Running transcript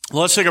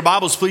Let's take our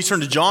Bibles. Please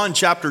turn to John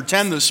chapter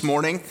 10 this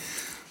morning.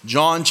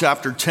 John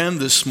chapter 10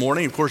 this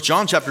morning. Of course,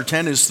 John chapter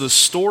 10 is the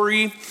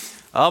story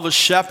of a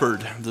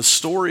shepherd. The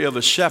story of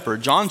a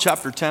shepherd. John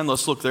chapter 10,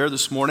 let's look there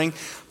this morning.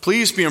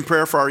 Please be in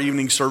prayer for our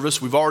evening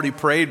service. We've already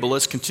prayed, but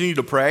let's continue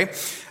to pray.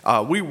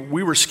 We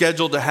were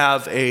scheduled to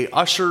have a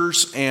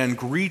ushers and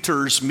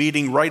greeters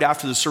meeting right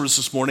after the service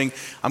this morning.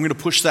 I'm going to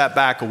push that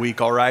back a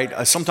week, all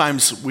right?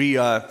 Sometimes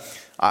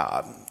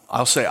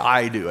I'll say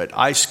I do it.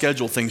 I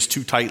schedule things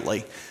too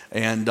tightly.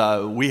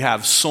 And we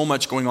have so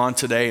much going on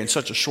today in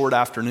such a short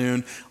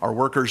afternoon. Our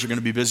workers are going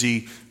to be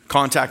busy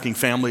contacting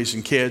families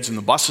and kids, and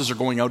the buses are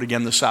going out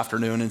again this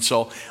afternoon. And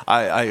so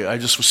I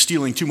just was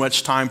stealing too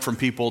much time from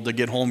people to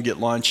get home, get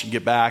lunch, and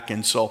get back.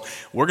 And so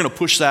we're going to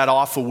push that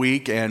off a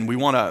week, and we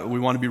want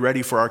to be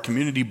ready for our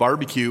community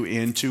barbecue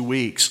in 2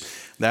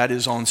 weeks. That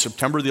is on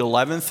September the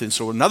 11th, and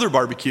so another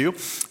barbecue,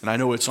 and I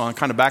know it's on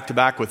kind of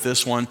back-to-back with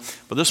this one,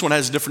 but this one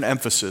has a different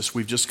emphasis.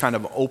 We've just kind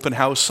of open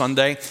house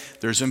Sunday.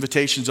 There's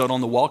invitations out on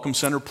the Welcome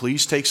Center.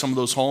 Please take some of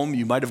those home.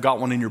 You might have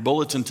got one in your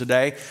bulletin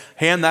today.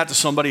 Hand that to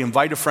somebody.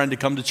 Invite a friend to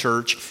come to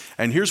church.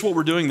 And here's what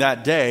we're doing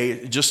that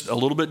day, just a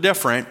little bit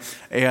different,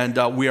 and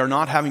we are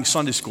not having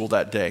Sunday school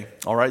that day,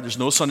 all right? There's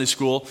no Sunday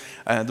school.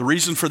 The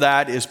reason for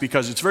that is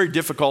because it's very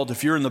difficult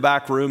if you're in the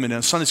back room in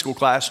a Sunday school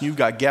class and you've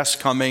got guests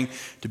coming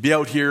to be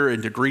out here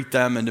and to greet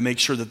them and to make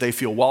sure that they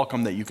feel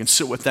welcome, that you can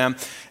sit with them.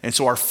 And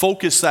so our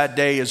focus that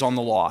day is on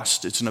the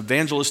lost. It's an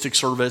evangelistic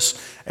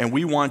service, and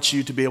we want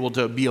you to be able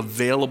to be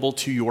available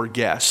to your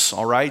guests,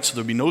 all right? So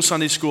there'll be no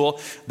Sunday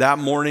school. That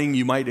morning,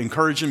 you might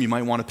encourage them. You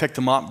might want to pick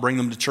them up, bring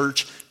them to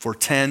church for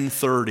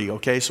 10:30,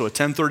 okay? So a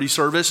 10:30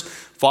 service.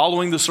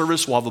 Following the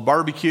service, we'll have a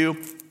barbecue.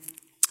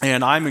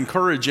 And I'm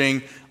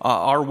encouraging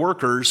our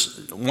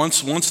workers,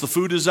 once the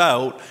food is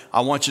out,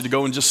 I want you to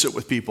go and just sit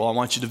with people. I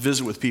want you to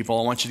visit with people.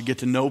 I want you to get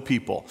to know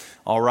people,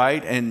 all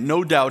right? And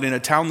no doubt in a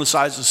town the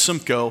size of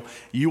Simcoe,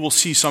 you will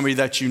see somebody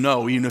that you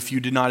know, even if you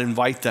did not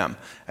invite them.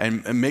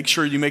 And make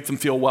sure you make them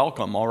feel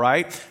welcome, all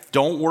right?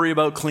 Don't worry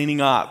about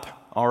cleaning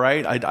up, all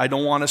right? I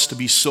don't want us to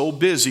be so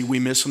busy we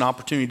miss an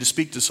opportunity to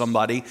speak to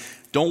somebody.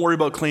 Don't worry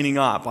about cleaning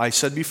up. I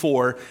said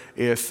before,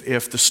 if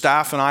the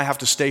staff and I have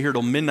to stay here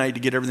till midnight to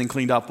get everything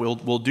cleaned up,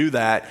 we'll do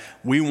that.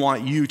 We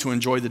want you to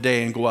enjoy the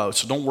day and go out.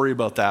 So don't worry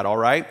about that, all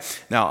right?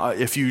 Now,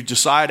 if you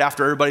decide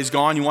after everybody's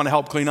gone you want to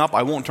help clean up,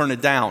 I won't turn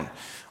it down,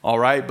 all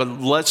right? But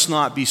let's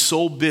not be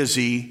so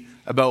busy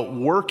about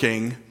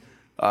working.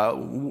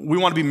 We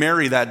want to be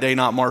Mary that day,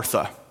 not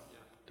Martha.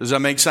 Does that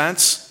make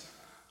sense?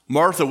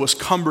 Martha was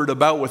cumbered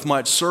about with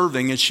much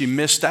serving, and she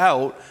missed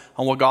out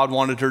on what God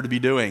wanted her to be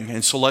doing.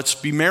 And so let's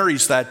be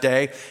Marys that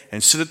day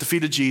and sit at the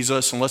feet of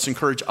Jesus, and let's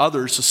encourage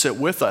others to sit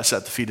with us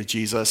at the feet of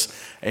Jesus.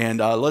 And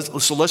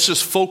let's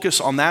just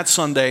focus on that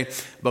Sunday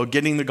about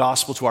getting the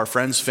gospel to our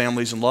friends,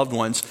 families, and loved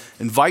ones.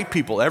 Invite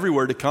people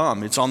everywhere to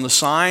come. It's on the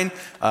sign.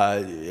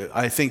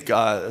 I think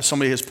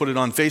somebody has put it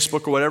on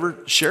Facebook or whatever.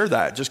 Share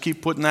that. Just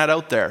keep putting that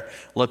out there.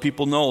 Let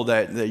people know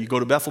that you go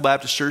to Bethel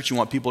Baptist Church. You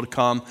want people to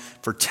come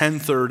for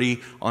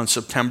 10:30 on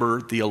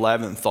September the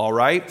 11th, all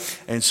right?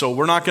 And so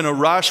we're not going to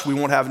rush. We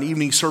won't have an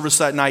evening service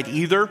that night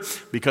either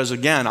because,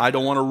 again, I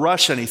don't want to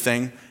rush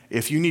anything.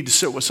 If you need to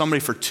sit with somebody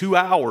for 2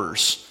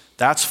 hours,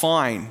 that's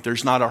fine.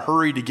 There's not a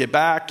hurry to get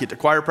back, get to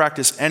choir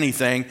practice,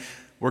 anything.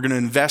 We're going to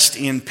invest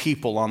in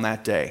people on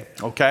that day,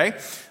 okay?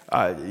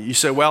 You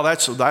say, well,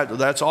 that's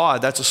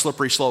odd. That's a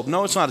slippery slope.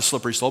 No, it's not a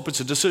slippery slope.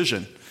 It's a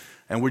decision.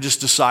 And we just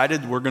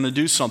decided we're going to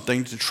do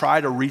something to try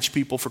to reach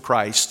people for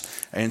Christ.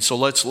 And so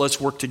let's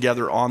work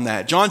together on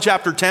that. John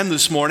chapter 10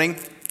 this morning.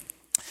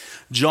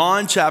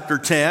 John chapter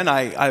 10,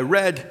 I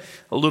read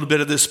a little bit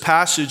of this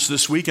passage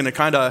this week, and it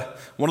kind of,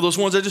 one of those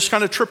ones I just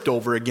kind of tripped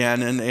over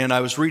again, and I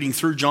was reading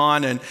through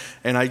John, and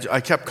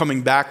I kept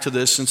coming back to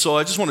this, and so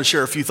I just want to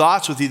share a few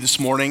thoughts with you this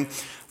morning,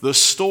 the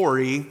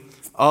story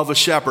of a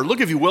shepherd. Look,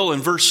 if you will,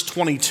 in verse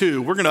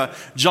 22. We're going to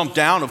jump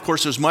down. Of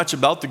course, there's much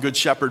about the good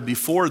shepherd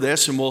before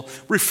this, and we'll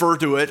refer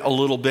to it a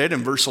little bit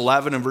in verse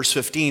 11 and verse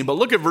 15, but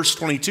look at verse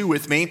 22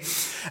 with me.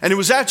 And it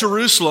was at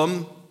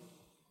Jerusalem,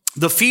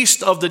 the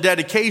feast of the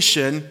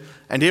dedication,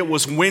 and it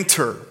was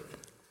winter.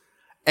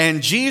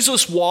 And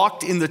Jesus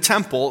walked in the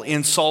temple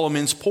in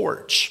Solomon's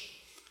porch.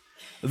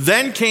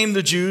 Then came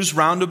the Jews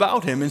round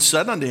about him and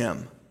said unto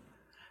him,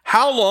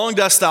 How long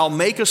dost thou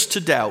make us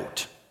to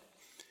doubt?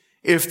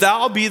 If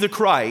thou be the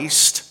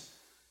Christ,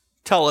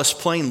 tell us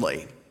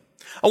plainly.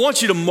 I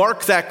want you to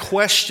mark that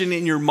question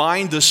in your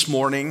mind this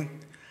morning.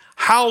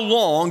 How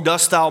long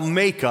dost thou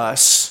make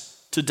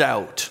us to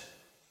doubt?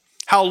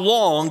 How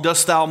long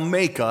dost thou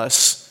make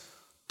us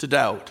to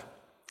doubt?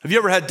 Have you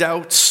ever had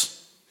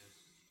doubts?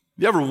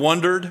 Have you ever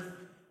wondered? Have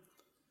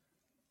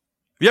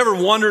you ever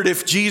wondered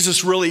if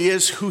Jesus really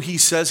is who he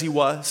says he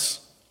was?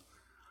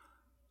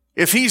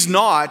 If he's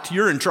not,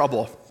 you're in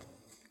trouble.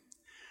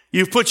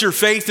 You've put your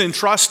faith and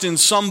trust in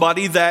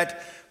somebody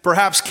that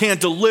perhaps can't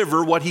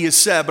deliver what he has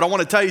said. But I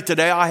want to tell you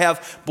today, I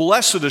have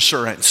blessed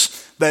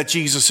assurance that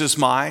Jesus is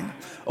mine.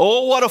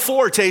 Oh, what a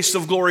foretaste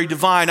of glory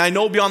divine. I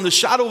know beyond the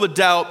shadow of a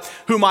doubt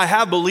whom I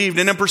have believed,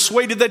 and am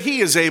persuaded that he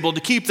is able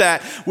to keep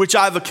that which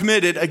I've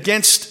committed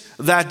against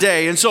that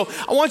day. And so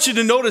I want you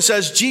to notice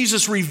as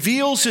Jesus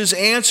reveals his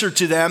answer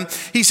to them,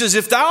 he says,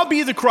 if thou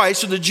be the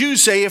Christ, or the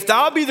Jews say, if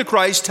thou be the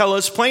Christ, tell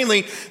us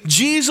plainly.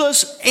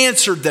 Jesus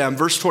answered them,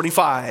 verse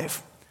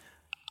 25,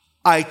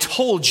 I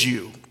told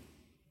you,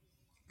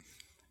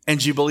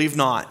 and you believe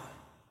not.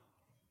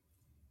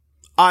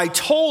 I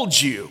told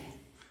you,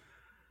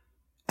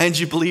 and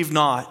you believe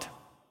not.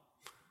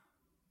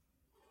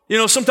 You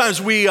know,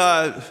 sometimes we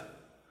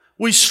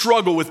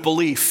struggle with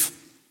belief,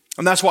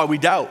 and that's why we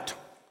doubt.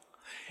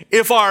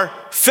 If our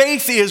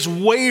faith is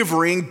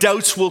wavering,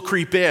 doubts will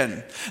creep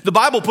in. The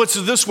Bible puts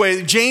it this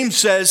way. James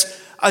says,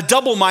 a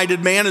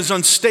double-minded man is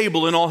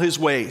unstable in all his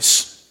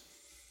ways.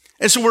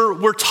 And so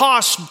we're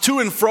tossed to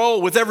and fro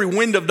with every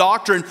wind of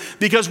doctrine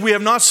because we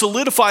have not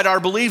solidified our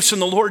beliefs in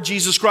the Lord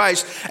Jesus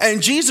Christ.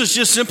 And Jesus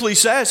just simply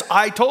says,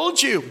 I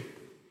told you.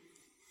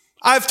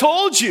 I've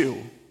told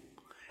you.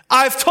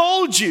 I've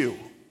told you.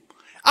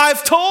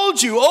 I've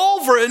told you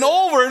over and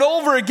over and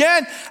over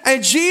again,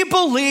 and ye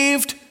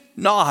believed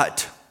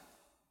not.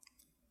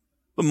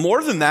 But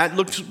more than that,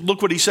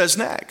 look what he says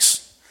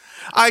next.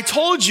 I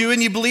told you,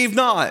 and you believe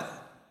not.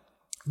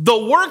 The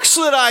works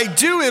that I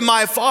do in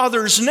my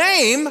Father's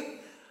name,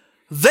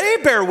 they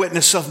bear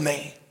witness of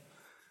me.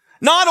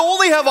 Not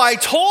only have I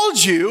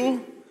told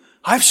you,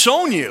 I've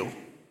shown you.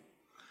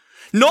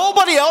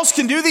 Nobody else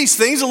can do these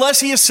things unless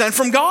he is sent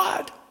from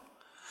God.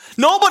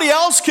 Nobody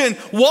else can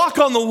walk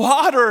on the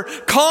water,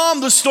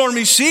 calm the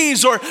stormy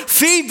seas, or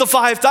feed the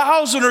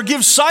 5,000, or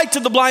give sight to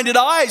the blinded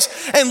eyes,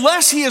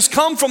 unless he has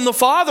come from the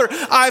Father.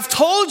 I've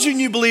told you and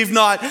you believe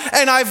not,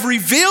 and I've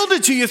revealed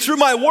it to you through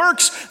my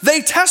works. They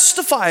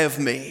testify of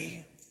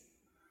me,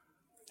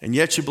 and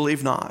yet you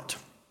believe not.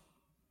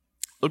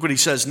 Look what he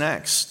says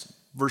next,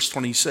 verse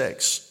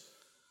 26.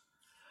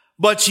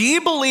 But ye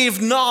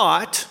believe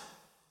not,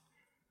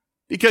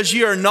 because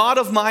ye are not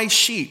of my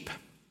sheep.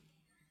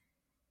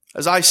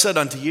 As I said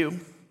unto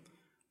you,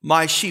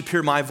 my sheep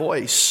hear my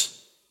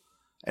voice,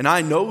 and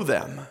I know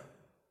them,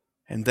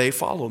 and they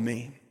follow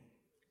me.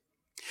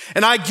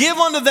 And I give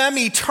unto them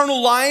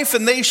eternal life,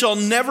 and they shall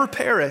never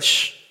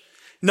perish,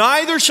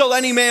 neither shall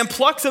any man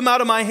pluck them out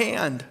of my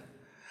hand.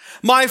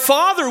 My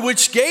Father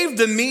which gave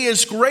them me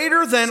is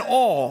greater than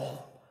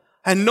all,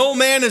 and no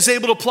man is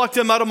able to pluck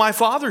them out of my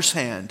Father's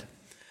hand.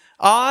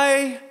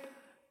 I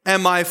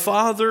and my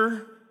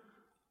Father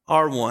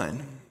are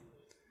one.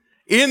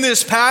 In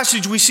this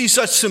passage, we see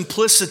such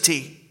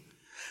simplicity.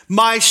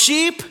 My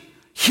sheep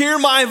hear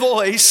my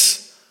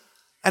voice,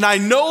 and I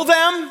know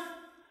them,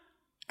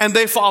 and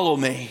they follow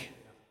me.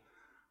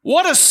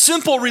 What a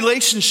simple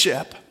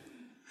relationship.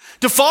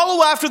 To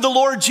follow after the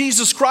Lord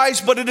Jesus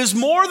Christ, but it is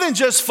more than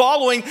just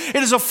following. It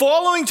is a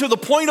following to the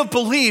point of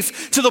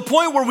belief, to the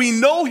point where we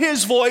know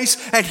his voice,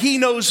 and he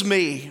knows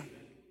me.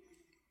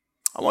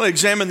 I want to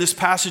examine this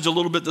passage a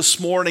little bit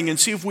this morning and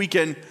see if we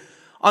can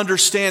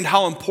understand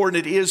how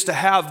important it is to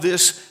have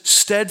this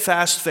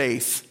steadfast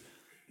faith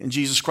in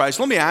Jesus Christ.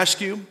 Let me ask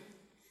you,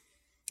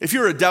 if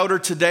you're a doubter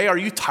today, are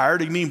you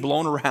tired of being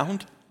blown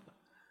around?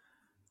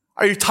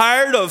 Are you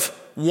tired of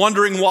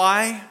wondering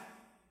why?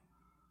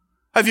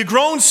 Have you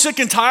grown sick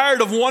and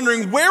tired of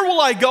wondering, where will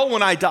I go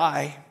when I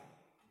die?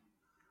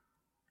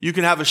 You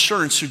can have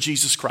assurance through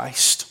Jesus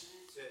Christ.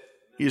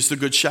 He is the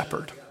good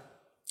shepherd.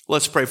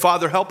 Let's pray.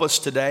 Father, help us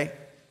today.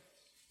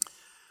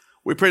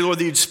 We pray, Lord,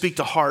 that you'd speak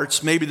to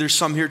hearts. Maybe there's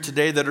some here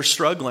today that are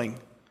struggling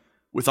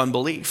with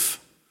unbelief,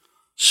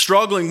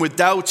 struggling with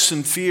doubts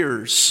and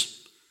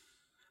fears.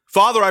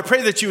 Father, I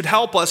pray that you would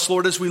help us,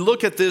 Lord, as we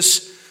look at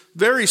this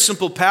very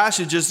simple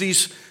passage, as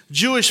these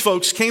Jewish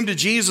folks came to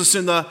Jesus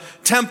in the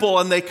temple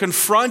and they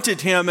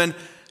confronted him, and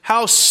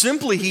how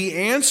simply he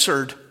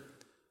answered,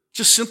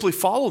 just simply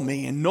follow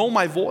me and know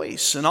my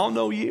voice, and I'll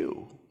know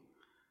you.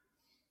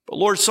 But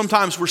Lord,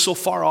 sometimes we're so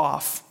far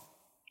off,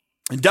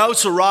 and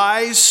doubts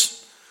arise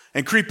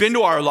and creep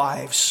into our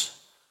lives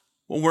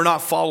when we're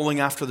not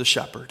following after the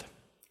shepherd.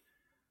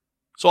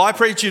 So I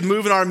pray that you'd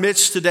move in our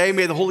midst today.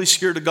 May the Holy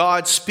Spirit of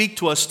God speak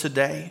to us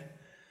today.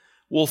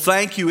 We'll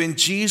thank you in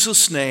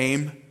Jesus'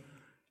 name.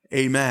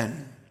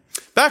 Amen.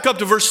 Back up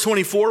to verse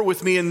 24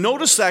 with me and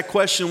notice that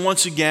question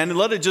once again and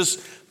let it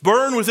just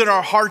burn within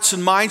our hearts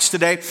and minds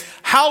today.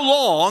 How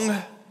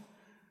long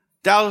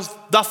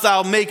dost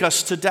thou make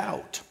us to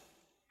doubt?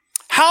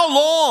 How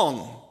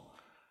long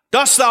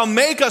dost thou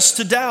make us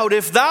to doubt?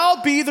 If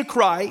thou be the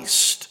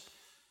Christ,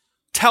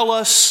 tell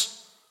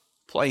us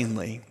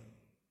plainly.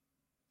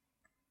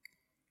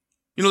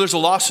 You know, there's a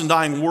lost and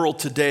dying world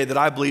today that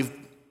I believe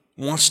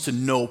wants to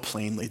know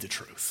plainly the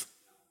truth.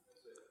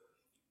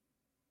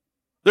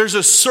 There's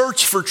a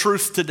search for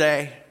truth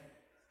today.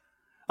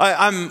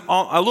 I'm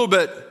a little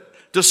bit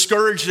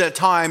discouraged at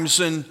times,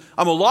 and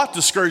I'm a lot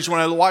discouraged when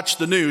I watch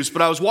the news,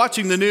 but I was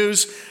watching the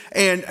news,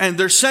 and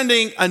they're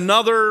sending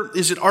another,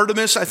 is it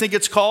Artemis, I think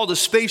it's called, a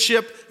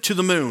spaceship to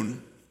the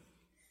moon.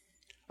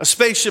 A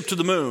spaceship to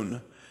the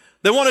moon.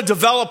 They want to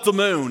develop the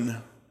moon,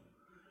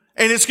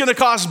 and it's going to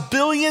cost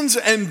billions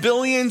and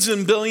billions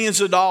and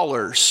billions of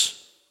dollars.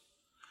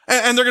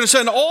 And they're going to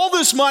spend all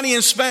this money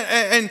and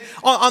spend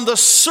on the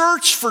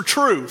search for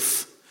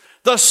truth.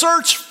 The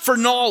search for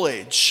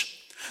knowledge.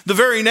 The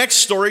very next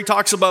story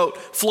talks about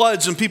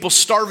floods and people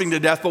starving to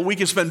death, but we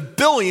can spend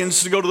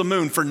billions to go to the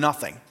moon for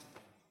nothing,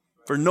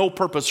 for no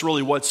purpose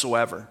really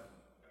whatsoever.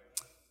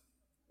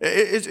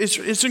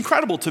 It's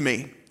incredible to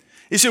me.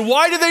 You say,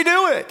 why did they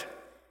do it?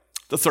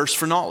 The thirst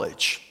for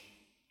knowledge.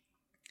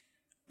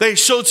 They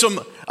showed some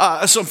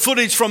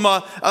footage from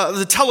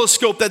the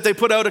telescope that they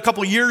put out a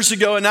couple years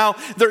ago, and now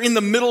they're in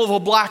the middle of a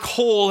black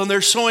hole, and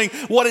they're showing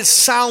what it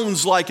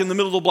sounds like in the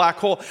middle of a black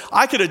hole.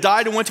 I could have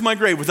died and went to my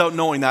grave without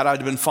knowing that. I'd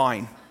have been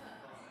fine.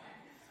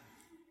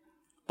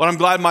 But I'm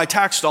glad my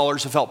tax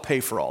dollars have helped pay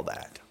for all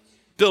that.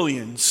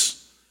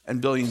 Billions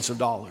and billions of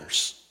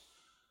dollars.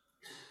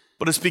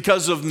 But it's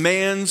because of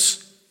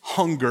man's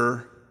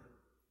hunger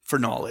for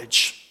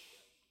knowledge.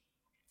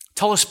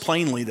 Tell us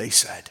plainly, they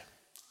said.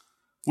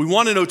 We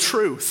want to know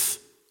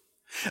truth.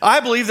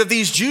 I believe that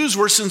these Jews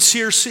were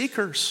sincere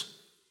seekers.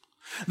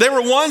 They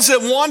were ones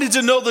that wanted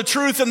to know the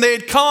truth, and they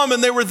had come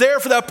and they were there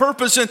for that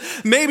purpose. And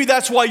maybe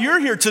that's why you're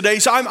here today.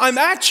 So I'm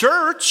at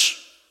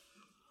church.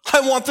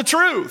 I want the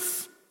truth.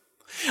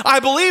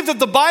 I believe that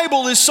the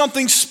Bible is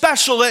something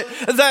special,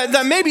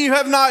 that maybe you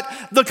have not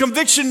the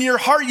conviction in your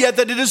heart yet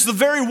that it is the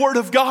very Word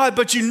of God,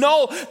 but you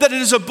know that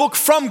it is a book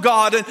from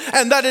God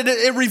and that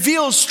it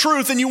reveals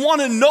truth, and you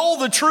want to know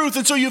the truth.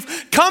 And so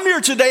you've come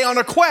here today on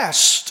a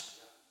quest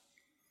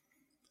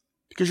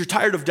because you're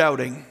tired of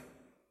doubting.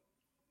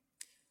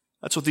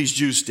 That's what these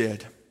Jews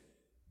did.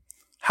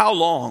 How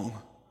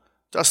long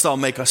dost thou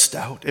make us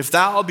doubt? If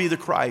thou be the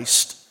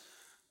Christ,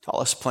 tell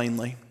us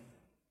plainly.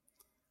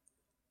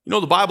 You know,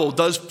 the Bible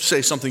does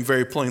say something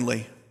very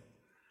plainly.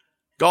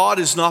 God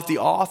is not the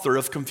author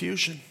of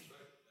confusion,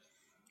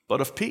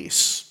 but of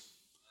peace.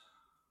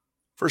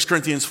 1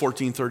 Corinthians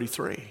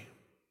 14:33.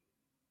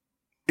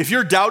 If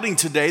you're doubting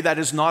today, that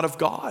is not of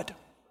God.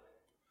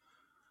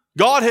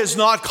 God has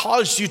not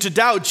caused you to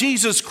doubt.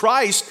 Jesus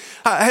Christ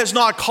has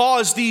not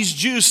caused these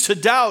Jews to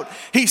doubt.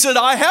 He said,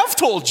 I have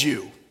told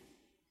you,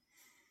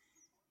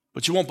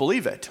 but you won't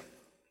believe it.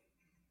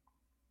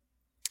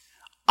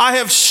 I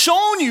have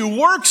shown you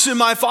works in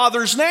my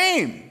Father's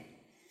name,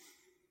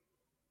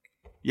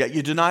 yet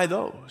you deny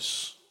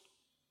those.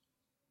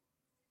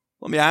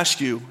 Let me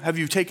ask you, have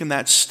you taken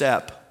that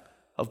step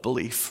of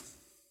belief?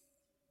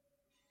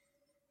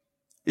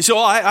 You say,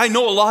 I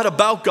know a lot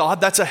about God.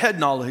 That's a head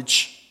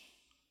knowledge.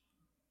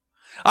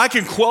 I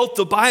can quote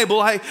the Bible.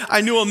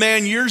 I knew a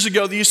man years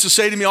ago that used to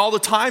say to me all the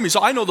time, he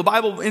said, I know the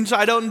Bible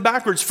inside out and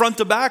backwards, front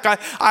to back.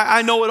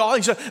 I know it all.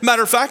 He said,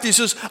 matter of fact, he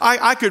says,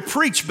 I could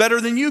preach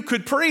better than you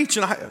could preach.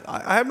 And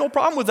I have no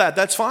problem with that.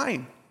 That's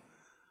fine.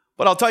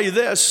 But I'll tell you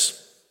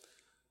this.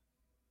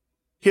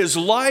 His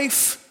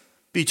life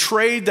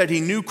betrayed that he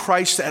knew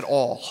Christ at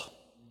all.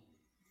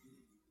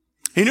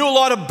 He knew a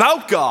lot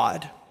about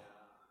God,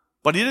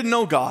 but he didn't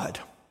know God.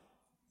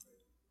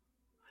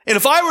 And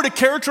if I were to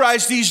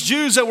characterize these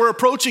Jews that were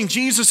approaching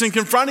Jesus and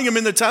confronting him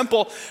in the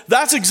temple,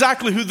 that's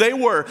exactly who they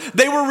were.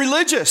 They were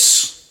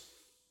religious.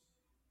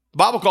 The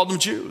Bible called them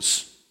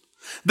Jews.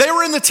 They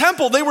were in the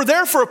temple. They were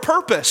there for a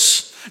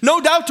purpose.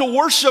 No doubt to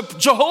worship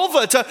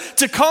Jehovah,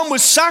 to come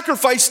with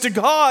sacrifice to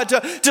God,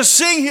 to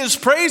sing his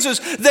praises.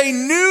 They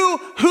knew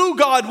who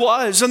God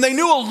was, and they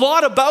knew a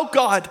lot about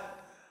God.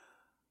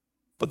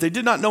 But they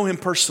did not know him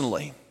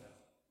personally.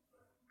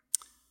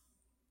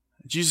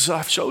 Jesus said,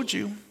 I've showed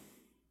you.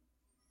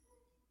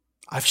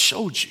 I've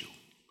showed you,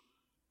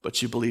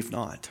 but you believe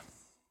not.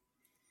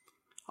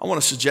 I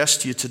want to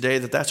suggest to you today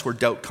that that's where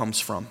doubt comes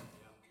from.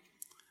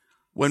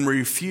 When we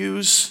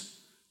refuse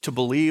to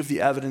believe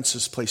the evidence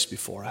is placed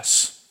before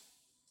us.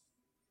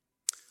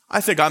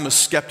 I think I'm a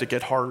skeptic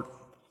at heart.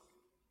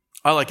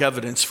 I like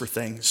evidence for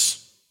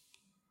things.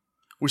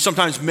 We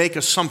sometimes make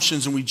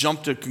assumptions and we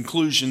jump to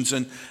conclusions,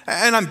 and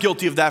I'm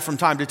guilty of that from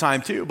time to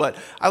time too, but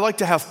I like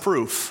to have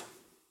proof.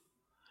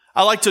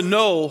 I like to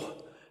know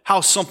how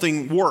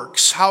something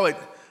works, how it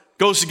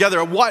goes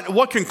together.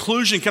 What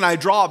conclusion can I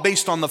draw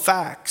based on the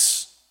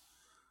facts?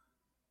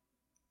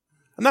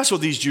 And that's what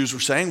these Jews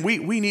were saying.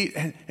 We need,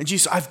 and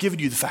Jesus, I've given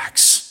you the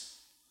facts.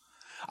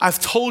 I've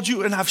told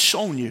you and I've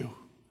shown you.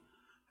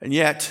 And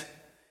yet,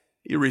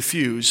 you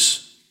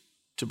refuse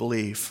to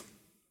believe.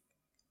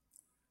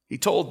 He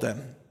told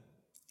them.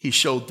 He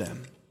showed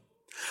them.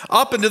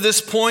 Up until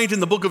this point in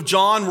the book of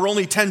John, we're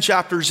only 10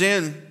 chapters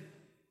in,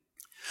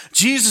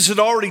 Jesus had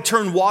already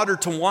turned water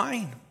to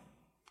wine.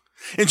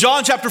 In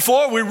John chapter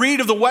 4, we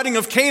read of the wedding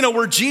of Cana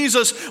where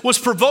Jesus was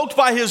provoked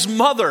by his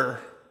mother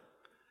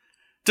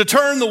to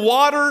turn the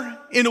water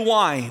into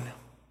wine.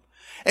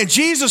 And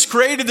Jesus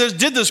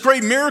did this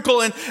great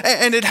miracle, and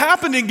it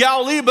happened in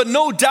Galilee, but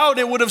no doubt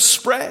it would have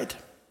spread.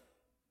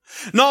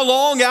 Not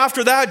long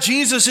after that,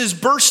 Jesus is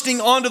bursting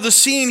onto the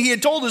scene. He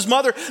had told his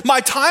mother, my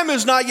time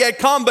has not yet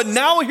come, but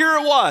now here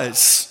it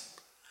was.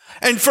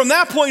 And from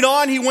that point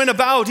on, he went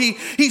about. He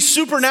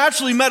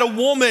supernaturally met a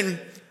woman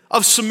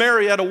of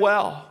Samaria at a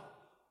well.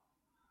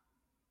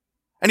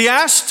 And he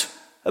asked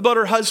about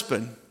her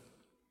husband.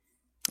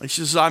 And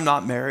she says, I'm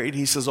not married.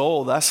 He says,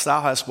 oh,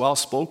 thou hast well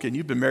spoken.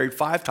 You've been married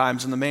 5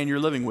 times, and the man you're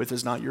living with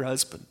is not your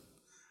husband.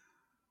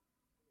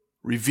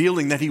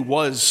 revealing that he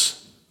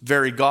was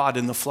very God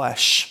in the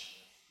flesh.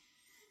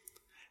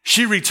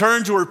 She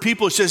returned to her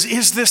people and says,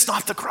 "Is this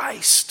not the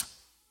Christ?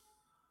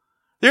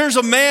 There's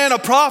a man, a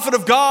prophet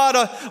of God,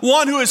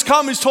 one who has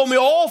come, who's told me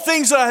all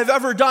things that I have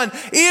ever done.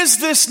 Is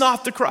this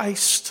not the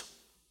Christ?"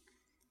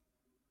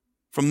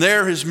 From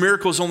there, his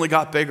miracles only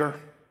got bigger.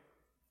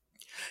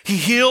 He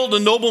healed a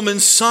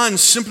nobleman's son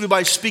simply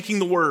by speaking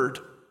the word.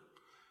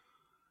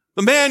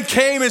 The man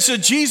came and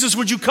said, "Jesus,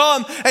 would you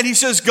come?" And he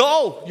says,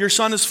 "Go, your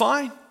son is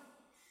fine."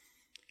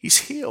 He's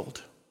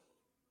healed.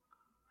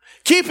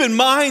 Keep in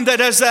mind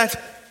that as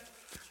that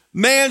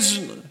man's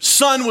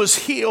son was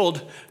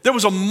healed, there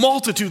was a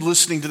multitude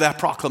listening to that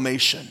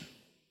proclamation.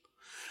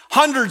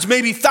 Hundreds,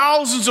 maybe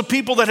thousands of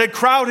people that had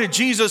crowded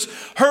Jesus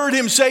heard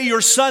him say,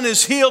 "Your son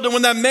is healed." And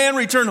when that man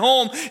returned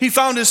home, he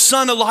found his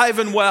son alive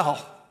and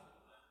well.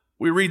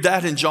 We read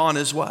that in John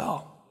as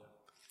well.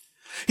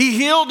 He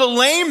healed a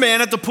lame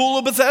man at the pool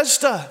of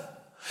Bethesda.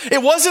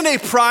 It wasn't a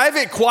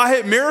private,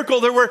 quiet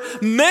miracle. There were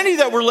many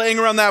that were laying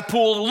around that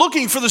pool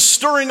looking for the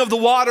stirring of the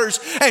waters,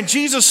 and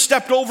Jesus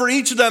stepped over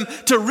each of them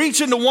to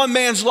reach into one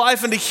man's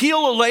life and to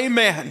heal a lame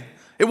man.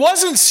 It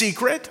wasn't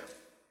secret.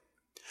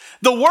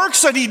 The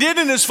works that he did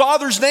in his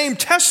Father's name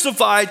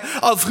testified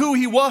of who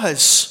he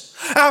was.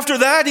 After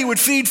that, he would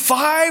feed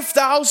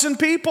 5,000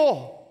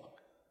 people.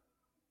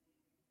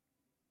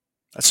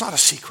 That's not a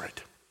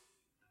secret.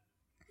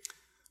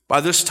 By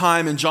this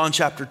time in John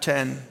chapter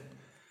 10,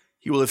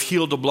 he will have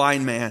healed a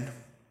blind man.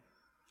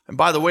 And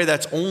by the way,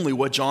 that's only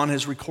what John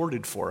has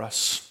recorded for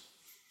us.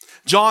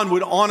 John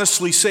would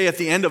honestly say at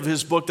the end of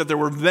his book that there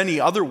were many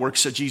other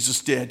works that Jesus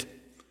did,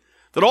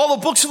 that all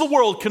the books of the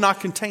world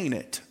cannot contain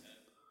it.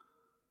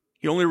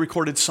 He only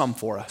recorded some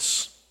for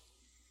us.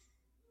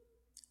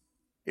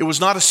 It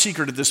was not a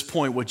secret at this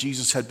point what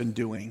Jesus had been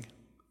doing,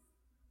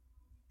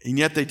 and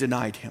yet they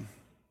denied him.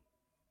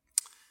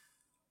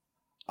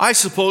 I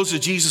suppose that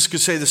Jesus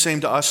could say the same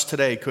to us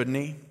today, couldn't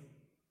he?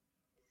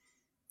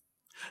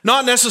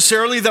 Not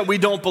necessarily that we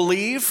don't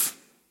believe,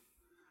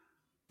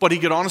 but he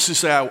could honestly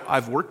say,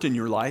 "I've worked in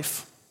your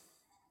life.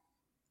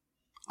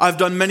 I've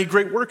done many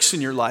great works in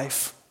your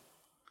life.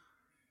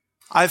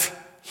 I've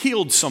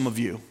healed some of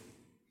you."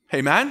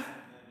 Amen?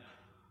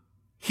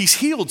 He's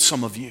healed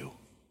some of you.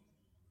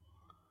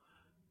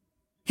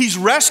 He's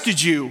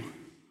rescued you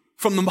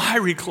from the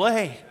miry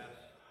clay.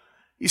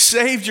 He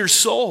saved your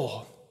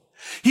soul.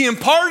 He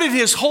imparted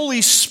his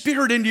Holy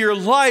Spirit into your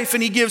life,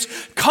 and he gives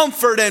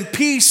comfort and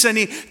peace, and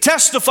he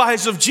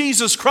testifies of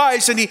Jesus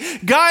Christ, and he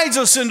guides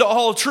us into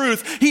all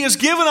truth. He has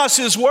given us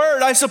his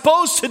word. I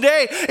suppose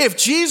today, if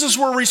Jesus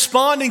were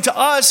responding to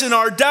us in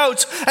our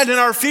doubts and in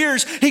our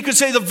fears, he could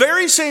say the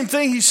very same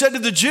thing he said to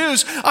the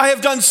Jews: "I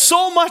have done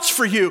so much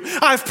for you.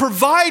 I've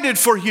provided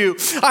for you.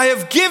 I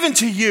have given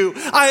to you.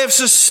 I have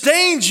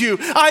sustained you.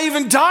 I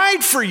even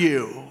died for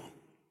you."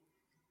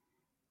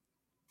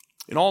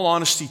 In all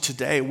honesty,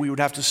 today, we would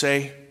have to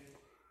say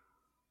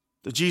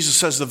that Jesus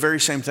says the very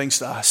same things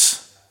to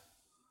us.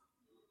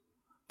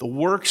 The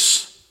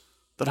works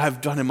that I've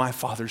done in my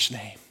Father's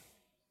name.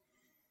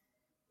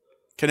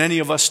 Can any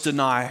of us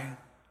deny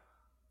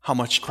how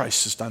much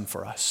Christ has done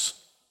for us?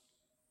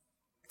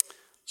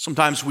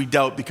 Sometimes we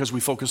doubt because we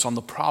focus on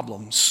the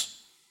problems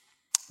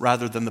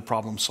rather than the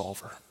problem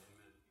solver.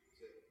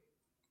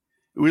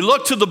 We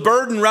look to the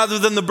burden rather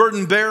than the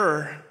burden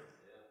bearer.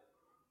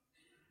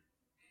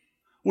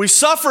 We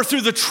suffer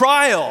through the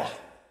trial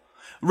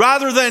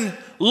rather than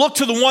look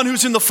to the one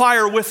who's in the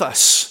fire with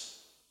us.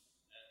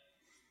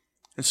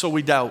 And so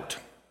we doubt.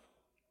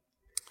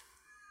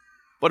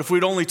 But if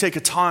we'd only take a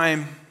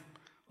time,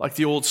 like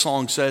the old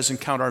song says, and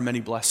count our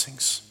many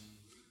blessings.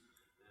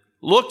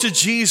 Look to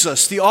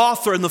Jesus, the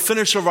author and the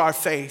finisher of our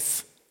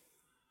faith.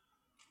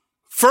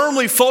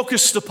 Firmly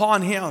focused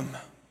upon him.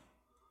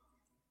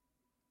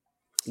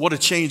 What a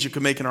change it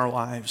could make in our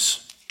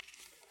lives.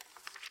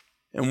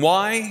 And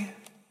why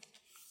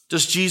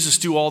does Jesus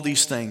do all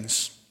these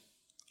things?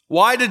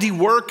 Why did he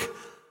work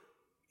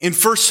in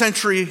first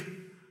century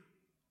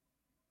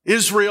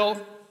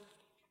Israel?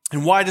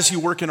 And why does he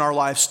work in our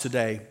lives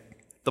today?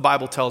 The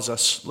Bible tells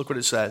us. Look what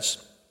it says.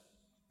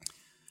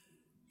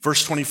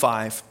 Verse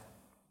 25.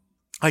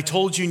 "I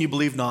told you and you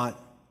believe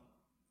not.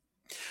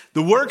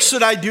 The works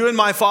that I do in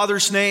my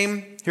Father's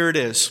name," here it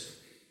is,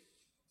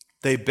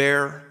 "they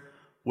bear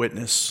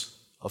witness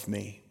of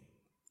me."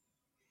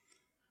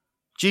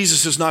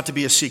 Jesus is not to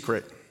be a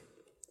secret.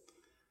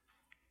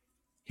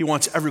 He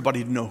wants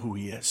everybody to know who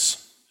he is,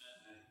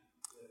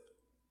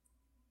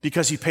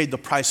 because he paid the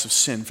price of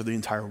sin for the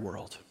entire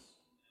world.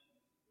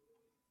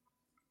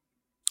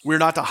 We're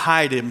not to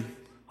hide him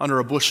under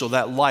a bushel,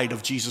 that light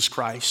of Jesus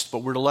Christ, but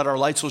we're to let our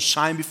light so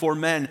shine before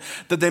men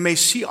that they may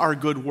see our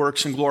good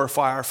works and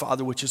glorify our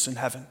Father which is in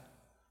heaven.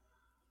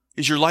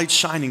 Is your light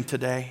shining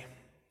today?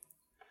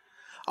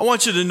 I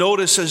want you to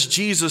notice, as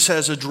Jesus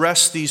has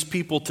addressed these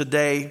people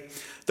today,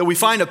 that we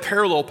find a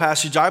parallel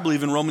passage, I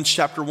believe, in Romans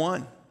chapter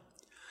 1.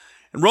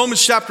 In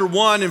Romans chapter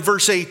 1 and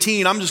verse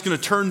 18, I'm just going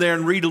to turn there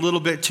and read a little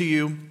bit to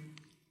you.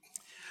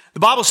 The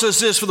Bible says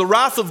this: "For the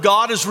wrath of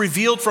God is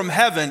revealed from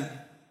heaven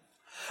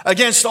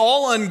against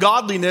all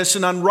ungodliness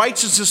and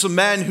unrighteousness of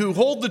men who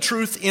hold the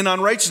truth in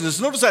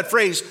unrighteousness. Notice that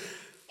phrase,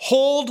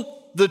 hold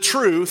the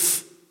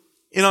truth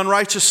in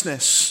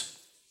unrighteousness.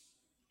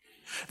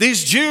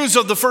 These Jews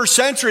of the first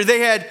century, they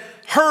had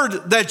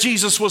heard that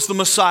Jesus was the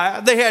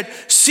Messiah. They had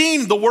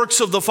seen the works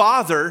of the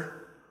Father.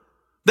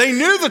 They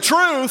knew the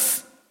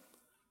truth,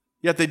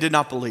 yet they did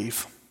not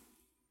believe.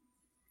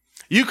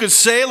 You could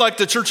say, like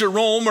the church at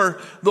Rome,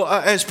 or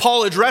as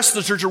Paul addressed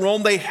the church at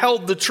Rome, they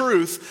held the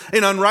truth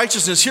in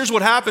unrighteousness. Here's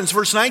what happens,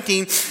 verse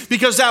 19,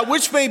 because that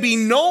which may be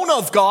known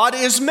of God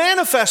is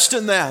manifest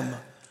in them.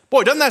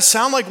 Boy, doesn't that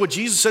sound like what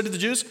Jesus said to the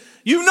Jews?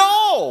 You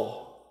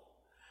know.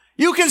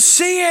 You can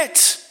see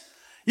it.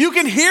 You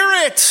can hear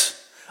it.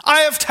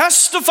 I have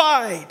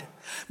testified.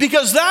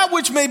 Because that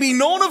which may be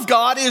known of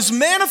God is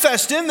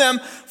manifest in them,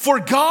 for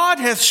God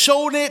hath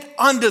shown it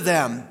unto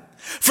them.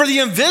 For the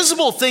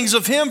invisible things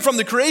of him from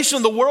the creation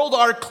of the world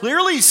are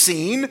clearly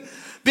seen,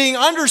 being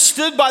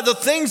understood by the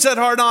things that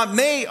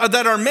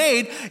are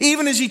made,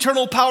 even his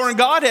eternal power and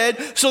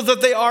Godhead, so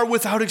that they are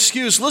without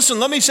excuse. Listen,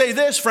 let me say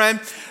this, friend.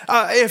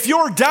 If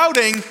you're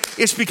doubting,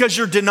 it's because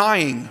you're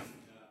denying.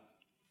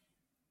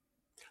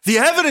 The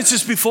evidence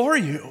is before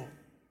you.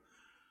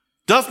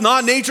 Doth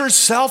not nature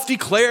itself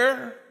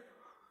declare?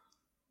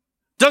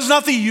 Does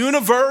not the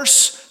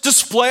universe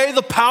display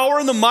the power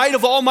and the might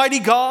of Almighty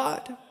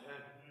God?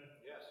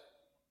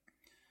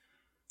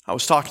 I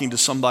was talking to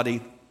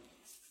somebody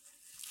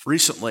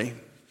recently,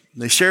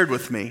 and they shared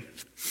with me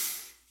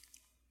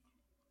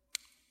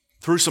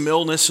through some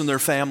illness in their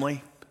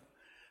family,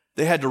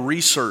 they had to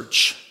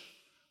research,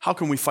 how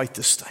can we fight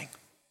this thing?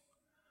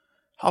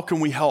 How can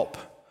we help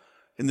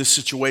in this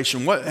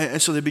situation?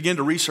 And so they began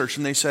to research,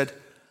 and they said,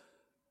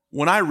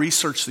 when I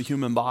research the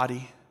human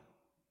body,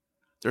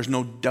 there's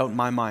no doubt in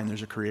my mind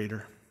there's a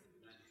creator.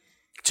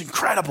 It's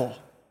incredible.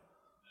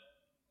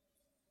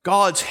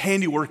 God's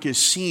handiwork is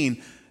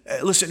seen.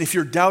 Listen, if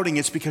you're doubting,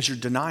 it's because you're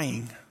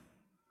denying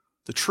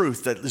the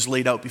truth that is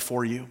laid out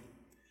before you.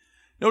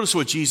 Notice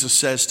what Jesus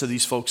says to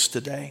these folks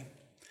today.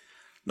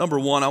 Number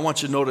one, I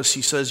want you to notice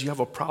he says you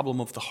have a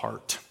problem of the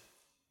heart.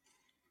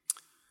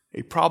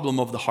 A problem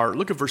of the heart.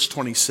 Look at verse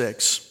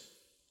 26.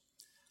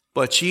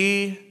 But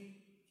ye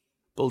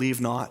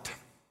believe not,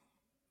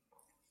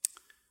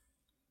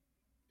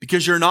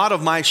 because you're not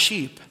of my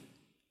sheep,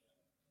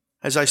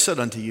 as I said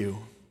unto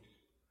you.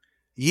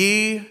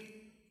 Ye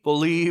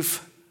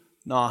believe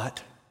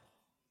not.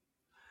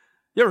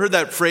 You ever heard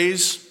that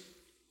phrase,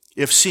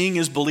 if seeing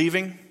is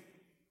believing?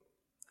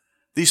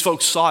 These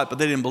folks saw it, but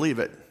they didn't believe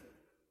it.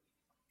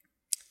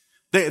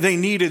 They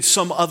needed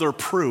some other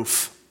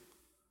proof.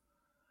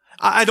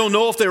 I don't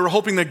know if they were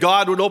hoping that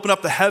God would open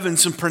up the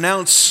heavens and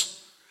pronounce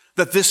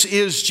that this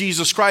is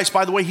Jesus Christ.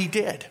 By the way, he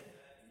did.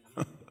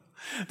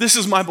 This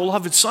is my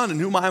beloved Son in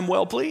whom I am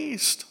well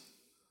pleased.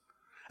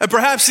 And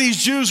perhaps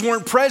these Jews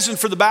weren't present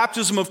for the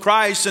baptism of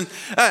Christ, and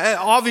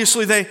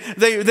obviously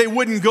they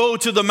wouldn't go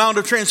to the Mount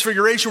of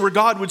Transfiguration where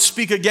God would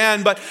speak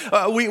again, but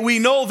we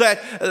know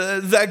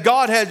that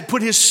God had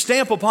put his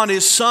stamp upon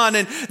his Son,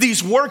 and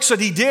these works that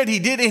he did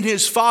in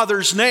his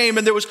Father's name,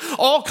 and there was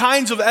all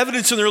kinds of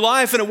evidence in their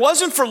life, and it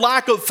wasn't for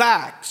lack of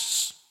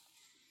facts.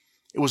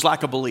 It was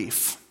lack of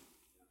belief.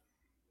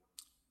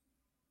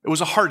 It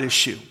was a heart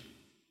issue.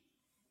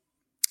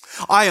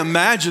 I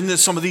imagine that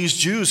some of these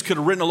Jews could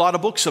have written a lot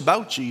of books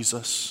about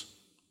Jesus.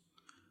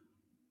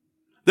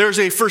 There's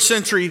a first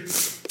century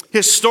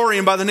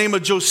historian by the name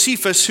of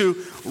Josephus who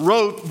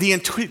wrote The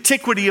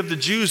Antiquity of the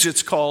Jews,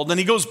 it's called. And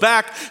he goes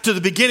back to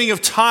the beginning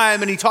of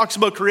time and he talks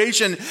about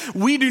creation.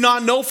 We do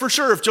not know for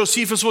sure if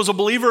Josephus was a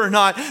believer or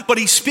not, but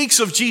he speaks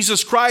of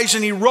Jesus Christ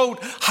and he wrote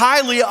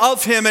highly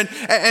of him and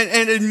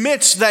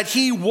admits that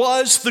he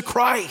was the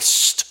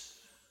Christ.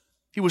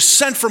 He was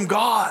sent from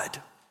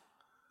God.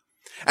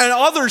 And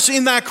others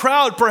in that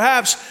crowd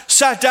perhaps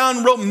sat down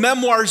and wrote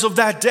memoirs of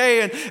that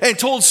day and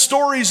told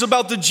stories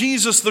about the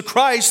Jesus, the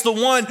Christ, the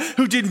one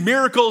who did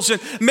miracles.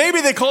 And maybe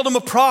they called him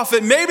a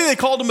prophet. Maybe they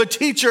called him a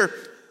teacher.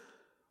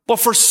 But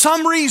for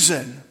some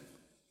reason,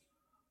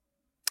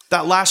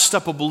 that last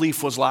step of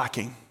belief was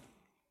lacking.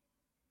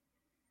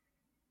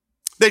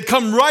 They'd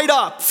come right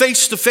up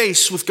face to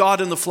face with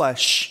God in the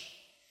flesh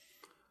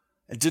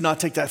and did not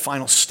take that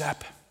final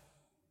step.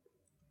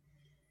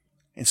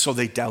 And so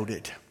they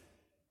doubted.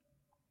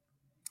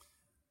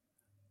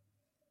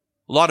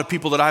 A lot of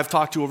people that I've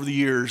talked to over the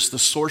years, the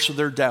source of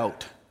their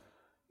doubt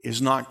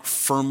is not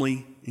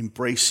firmly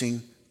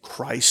embracing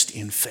Christ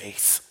in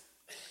faith.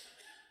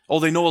 Oh,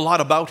 they know a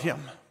lot about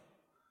him.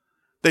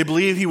 They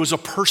believe he was a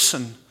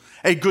person,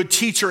 a good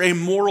teacher, a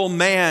moral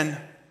man,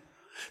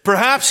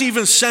 perhaps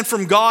even sent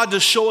from God to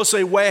show us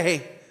a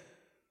way.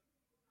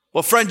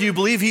 Well, friend, do you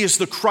believe he is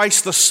the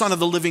Christ, the Son of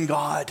the living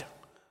God?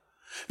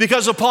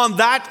 Because upon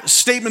that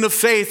statement of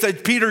faith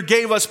that Peter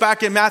gave us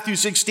back in Matthew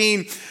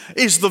 16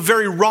 is the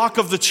very rock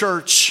of the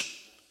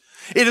church.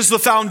 It is the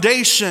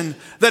foundation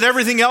that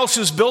everything else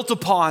is built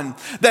upon.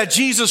 That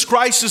Jesus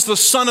Christ is the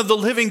Son of the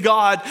living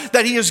God.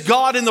 That he is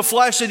God in the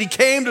flesh. That he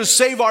came to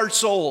save our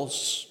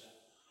souls.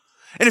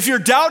 And if you're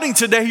doubting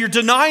today, you're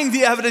denying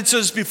the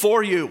evidences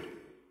before you.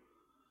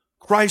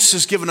 Christ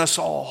has given us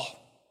all.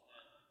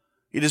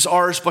 It is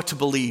ours but to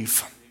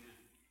believe.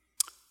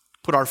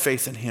 Put our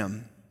faith in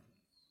him.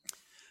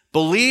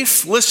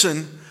 Belief,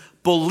 listen,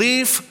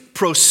 belief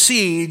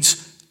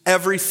precedes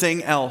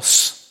everything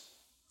else.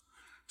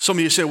 Some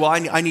of you say, well,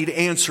 I need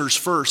answers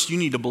first. You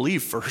need to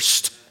believe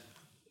first.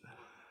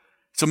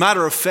 It's a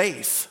matter of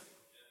faith.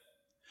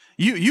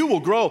 You will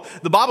grow.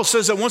 The Bible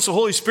says that once the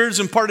Holy Spirit is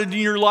imparted in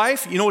your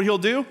life, you know what he'll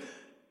do?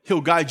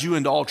 He'll guide you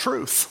into all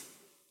truth.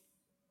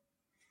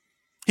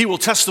 He will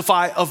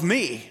testify of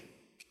me.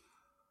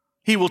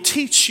 He will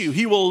teach you.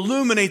 He will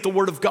illuminate the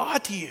Word of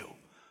God to you.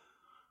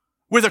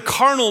 With a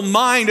carnal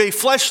mind, a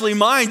fleshly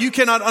mind, you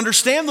cannot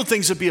understand the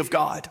things that be of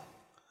God.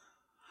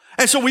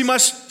 And so we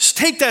must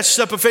take that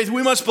step of faith.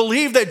 We must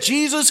believe that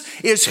Jesus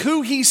is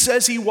who he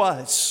says he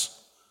was.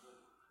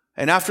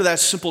 And after that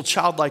simple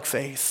childlike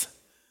faith,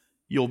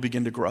 you'll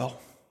begin to grow.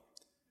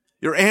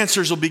 Your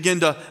answers will begin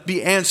to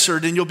be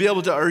answered, and you'll be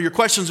able to, or your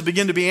questions will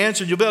begin to be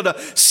answered. You'll be able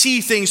to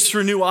see things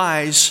through new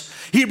eyes.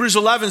 Hebrews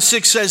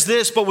 11:6 says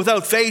this, but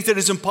without faith it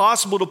is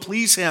impossible to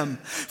please him.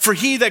 For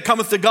he that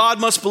cometh to God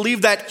must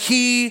believe that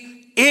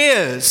he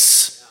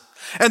is,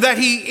 and that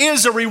he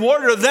is a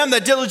rewarder of them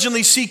that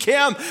diligently seek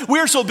him. We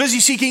are so busy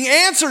seeking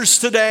answers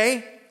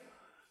today.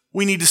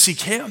 We need to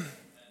seek him.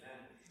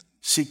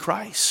 Seek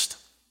Christ.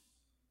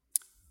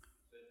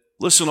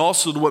 Listen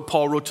also to what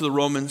Paul wrote to the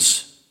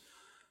Romans,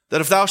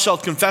 that if thou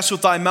shalt confess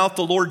with thy mouth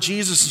the Lord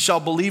Jesus and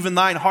shalt believe in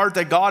thine heart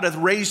that God hath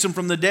raised him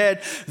from the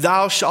dead,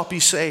 thou shalt be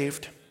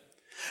saved.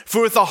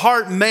 For with the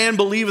heart man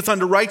believeth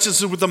unto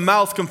righteousness, and with the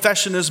mouth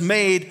confession is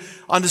made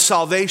unto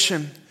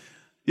salvation.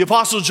 The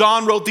Apostle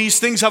John wrote, these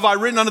things have I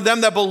written unto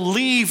them that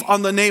believe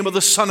on the name of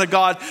the Son of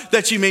God,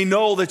 that ye may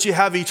know that ye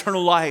have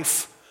eternal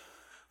life.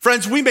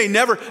 Friends, we may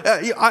never,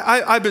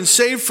 I've been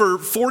saved for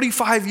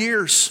 45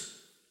 years.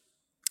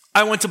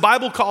 I went to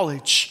Bible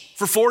college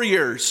for 4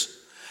 years.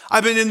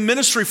 I've been in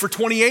ministry for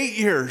 28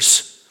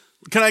 years.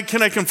 Can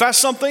I confess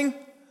something?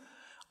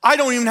 I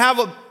don't even have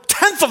a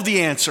tenth of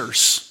the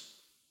answers.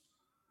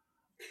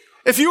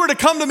 If you were to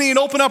come to me and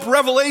open up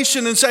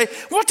Revelation and say,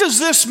 what does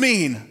this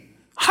mean?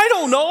 I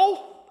don't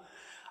know.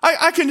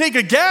 I can take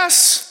a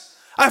guess.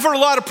 I've heard a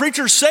lot of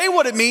preachers say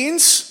what it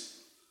means.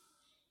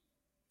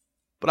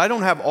 But I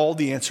don't have all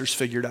the answers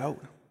figured out.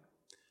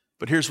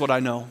 But here's what I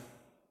know.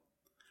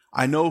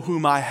 I know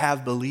whom I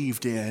have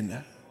believed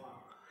in,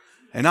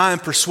 and I am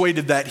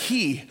persuaded that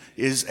he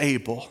is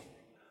able.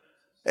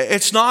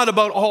 It's not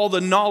about all the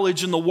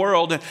knowledge in the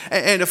world.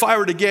 And if I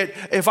were to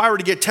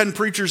get 10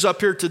 preachers up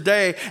here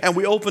today, and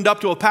we opened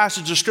up to a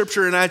passage of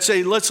scripture, and I'd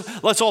say,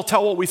 let's all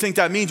tell what we think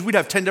that means, we'd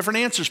have 10 different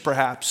answers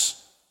perhaps.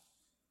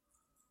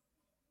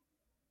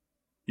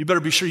 You better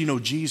be sure you know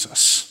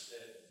Jesus.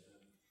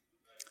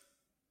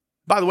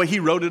 By the way, he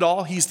wrote it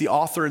all. He's the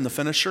author and the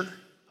finisher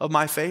of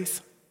my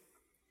faith.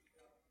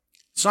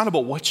 It's not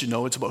about what you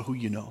know, it's about who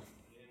you know.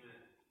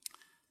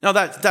 Now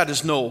that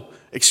is no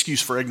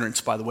excuse for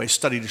ignorance, by the way.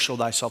 Study to show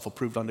thyself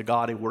approved unto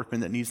God, a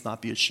workman that needs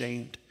not be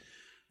ashamed.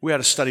 We had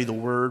to study the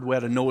word. We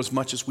had to know as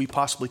much as we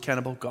possibly can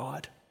about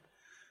God.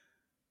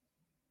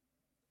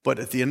 But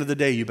at the end of the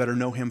day, you better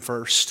know him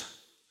first.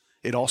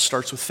 It all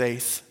starts with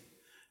faith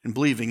and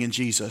believing in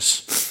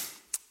Jesus.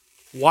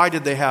 Why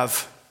did they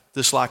have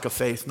this lack of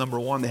faith? Number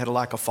one, they had a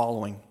lack of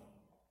following.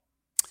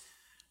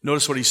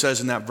 Notice what he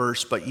says in that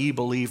verse, but ye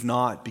believe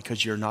not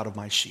because you're not of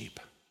my sheep.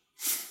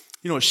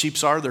 You know what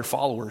sheep are? They're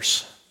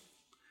followers.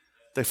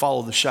 They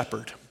follow the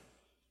shepherd.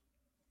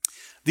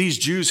 These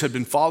Jews had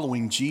been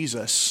following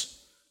Jesus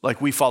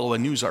like we follow a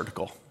news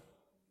article.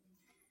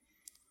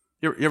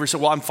 You ever said,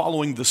 well, I'm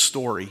following the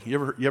story?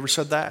 You ever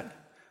said that?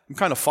 I'm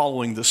kind of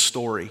following this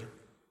story.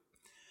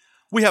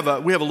 We have a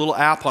little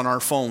app on our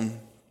phone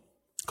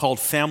called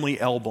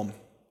Family Album.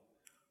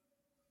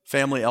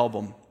 Family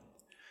Album.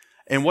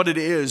 And what it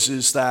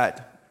is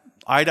that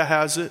Ida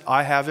has it,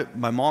 I have it,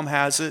 my mom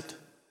has it,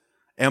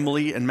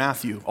 Emily and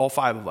Matthew, all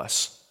 5 of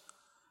us.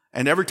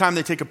 And every time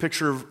they take a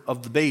picture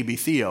of the baby,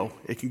 Theo,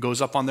 it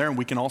goes up on there and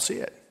we can all see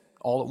it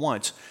all at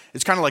once.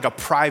 It's kind of like a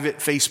private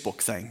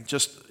Facebook thing.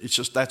 It's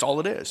just that's all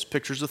it is.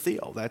 Pictures of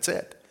Theo, that's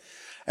it.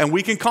 And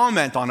we can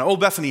comment on it. Oh,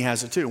 Bethany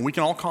has it too. And we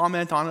can all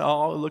comment on it.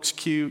 Oh, it looks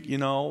cute,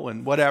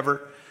 and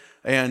whatever.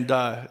 And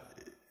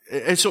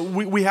so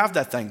we have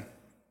that thing.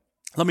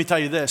 Let me tell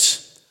you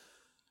this.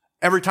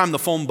 Every time the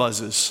phone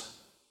buzzes,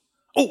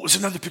 oh, it's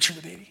another picture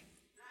of the baby.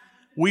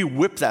 We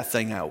whip that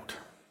thing out.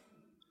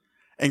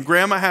 And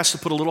grandma has to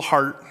put a little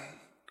heart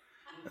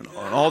and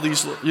all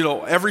these,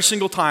 every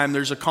single time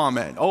there's a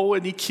comment. Oh,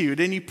 isn't he cute?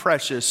 Isn't he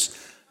precious?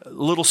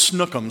 Little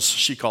snookums,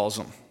 she calls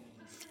them.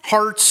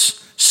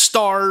 Hearts,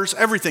 stars,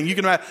 everything. You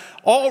can have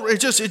it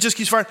just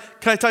keeps firing.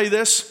 Can I tell you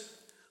this?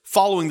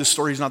 Following the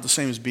story is not the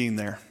same as being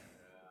there.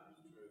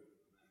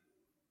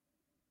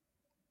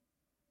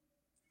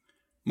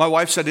 My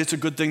wife said it's a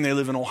good thing they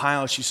live in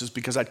Ohio. She says,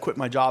 because I'd quit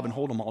my job and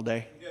hold them all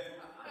day.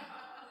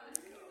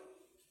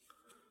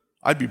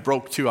 I'd be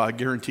broke too, I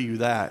guarantee you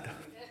that.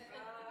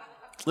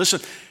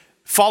 Listen,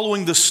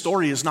 following this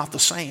story is not the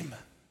same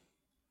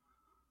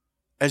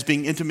as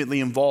being intimately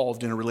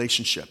involved in a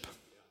relationship.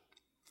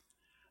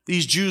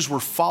 These Jews were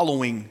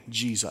following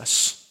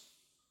Jesus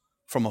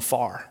from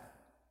afar.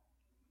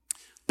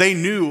 They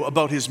knew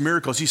about his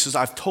miracles. He says,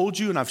 I've told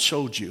you and I've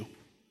showed you.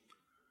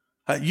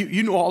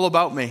 You know all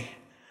about me,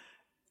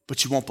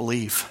 but you won't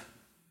believe.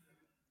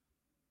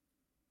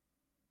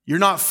 You're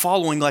not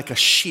following like a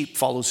sheep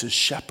follows his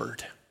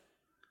shepherd.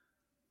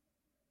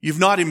 You've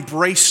not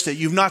embraced it.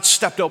 You've not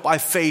stepped out by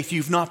faith.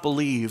 You've not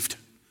believed.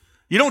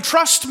 You don't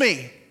trust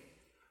me.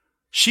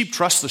 Sheep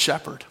trust the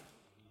shepherd.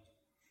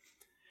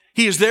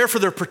 He is there for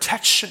their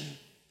protection.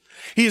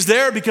 He is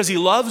there because he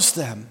loves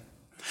them.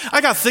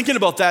 I got thinking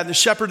about that, the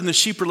shepherd and the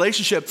sheep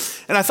relationship,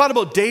 and I thought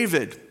about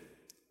David.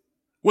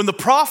 When the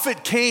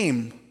prophet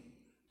came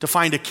to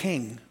find a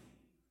king,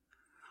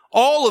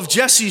 all of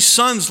Jesse's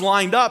sons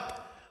lined up,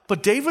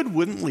 but David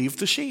wouldn't leave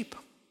the sheep.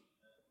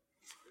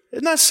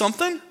 Isn't that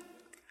something?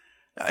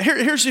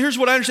 Here's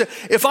what I understand.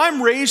 If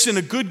I'm raised in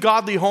a good,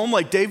 godly home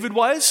like David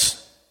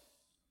was,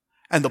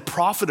 and the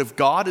prophet of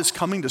God is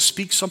coming to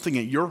speak something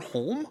at your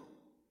home,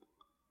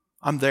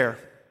 I'm there.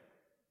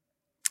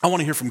 I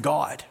want to hear from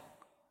God.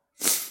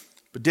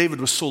 But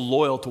David was so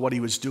loyal to what he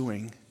was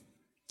doing,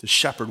 the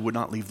shepherd would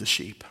not leave the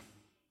sheep.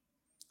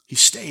 He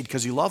stayed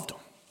because he loved them.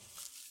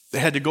 They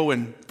had to go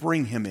and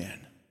bring him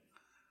in.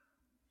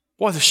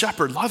 Boy, the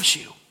shepherd loves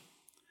you.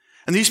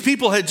 And these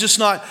people had just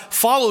not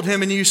followed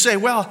him, and you say,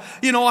 well,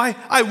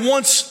 I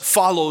once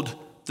followed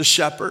the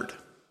shepherd.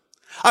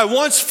 I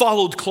once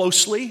followed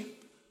closely,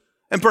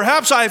 and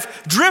perhaps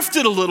I've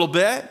drifted a little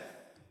bit.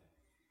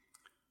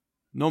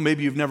 No,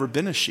 maybe you've never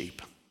been a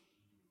sheep.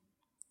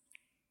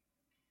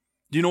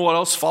 Do you know what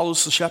else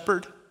follows the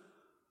shepherd?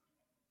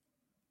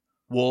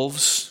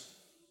 Wolves,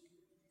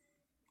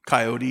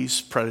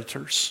 coyotes,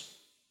 predators.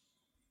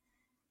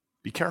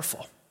 Be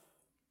careful.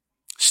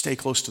 Stay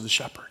close to the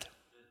shepherd.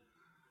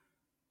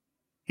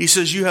 He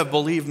says, you have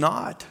believed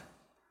not,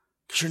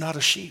 because you're not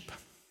a sheep.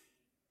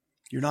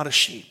 You're not a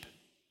sheep.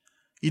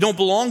 You don't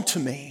belong to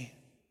me.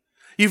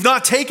 You've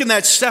not taken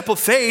that step of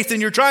faith, and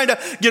you're trying to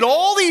get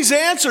all these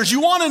answers.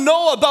 You want to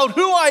know about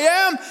who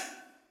I am?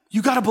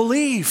 You got to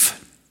believe.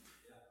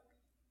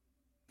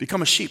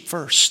 Become a sheep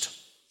first.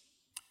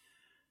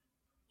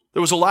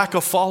 There was a lack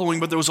of following,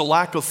 but there was a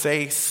lack of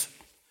faith.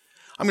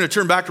 I'm going to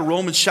turn back to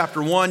Romans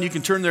chapter 1. You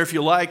can turn there if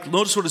you like.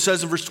 Notice what it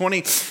says in verse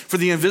 20. For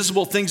the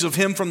invisible things of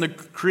him from the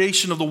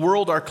creation of the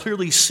world are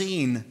clearly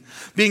seen,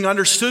 being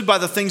understood by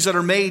the things that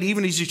are made,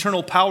 even his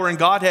eternal power and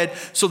Godhead,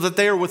 so that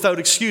they are without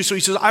excuse. So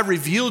he says, I've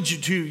revealed you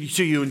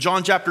to you in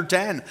John chapter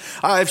 10.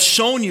 I've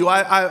shown you,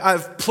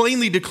 I've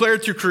plainly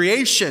declared through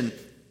creation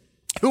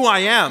who I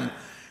am.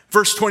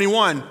 Verse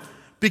 21,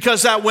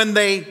 because that when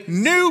they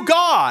knew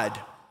God,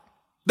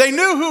 they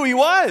knew who he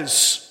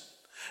was.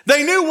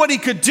 They knew what he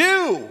could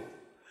do.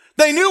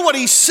 They knew what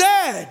he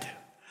said.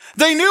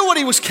 They knew what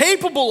he was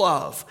capable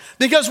of.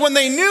 Because when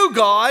they knew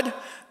God,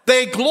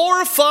 they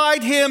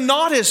glorified him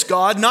not as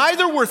God,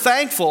 neither were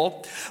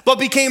thankful, but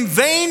became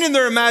vain in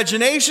their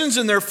imaginations,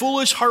 and their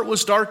foolish heart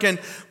was darkened.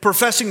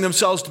 Professing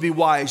themselves to be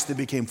wise, they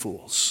became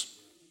fools.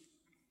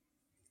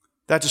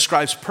 That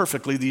describes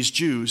perfectly these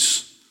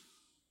Jews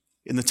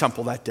in the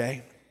temple that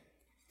day.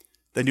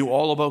 They knew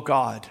all about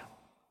God,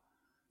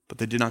 but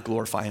they did not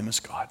glorify him as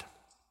God.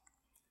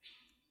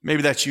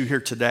 Maybe that's you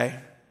here today.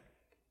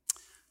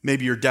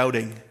 Maybe you're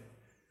doubting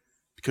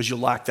because you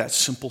lack that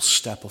simple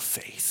step of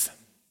faith.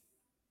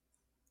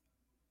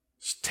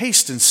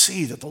 Taste and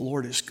see that the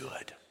Lord is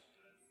good.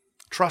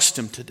 Trust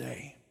him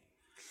today.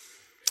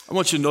 I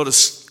want you to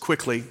notice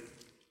quickly,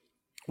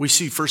 we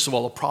see first of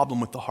all a problem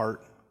with the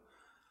heart.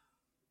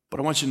 But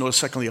I want you to notice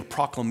secondly a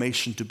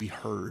proclamation to be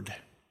heard.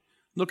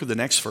 Look at the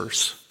next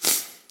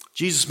verse.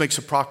 Jesus makes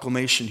a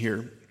proclamation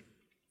here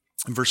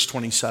in verse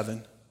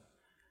 27.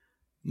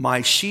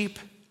 My sheep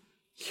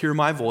hear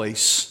my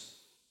voice,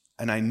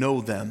 and I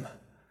know them,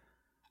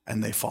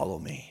 and they follow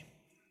me.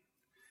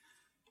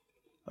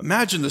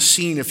 Imagine the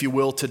scene, if you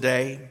will,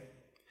 today.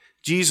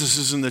 Jesus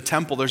is in the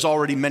temple. There's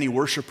already many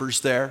worshipers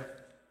there.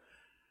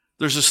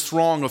 There's this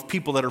throng of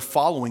people that are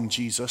following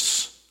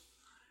Jesus.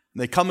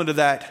 And they come into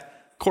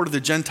that court of the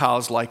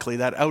Gentiles, likely,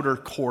 that outer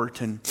court,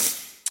 and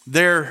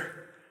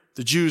there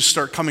the Jews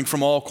start coming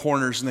from all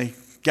corners, and they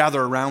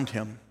gather around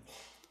him.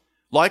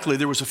 Likely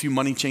there was a few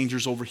money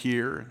changers over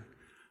here, and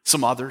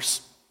some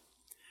others.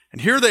 And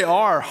here they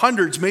are,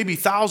 hundreds, maybe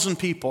 1,000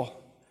 people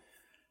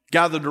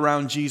gathered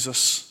around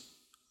Jesus.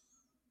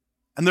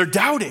 And they're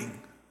doubting.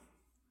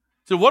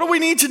 So what do we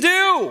need to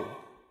do?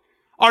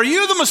 Are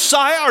you the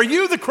Messiah? Are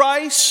you the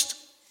Christ?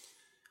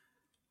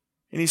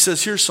 And he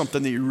says, here's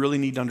something that you really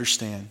need to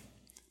understand.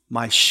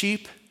 My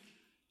sheep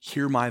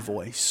hear my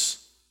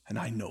voice, and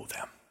I know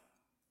them.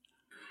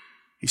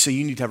 He's saying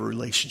you need to have a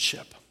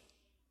relationship.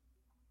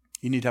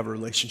 You need to have a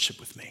relationship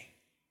with me.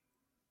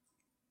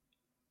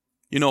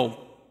 You know,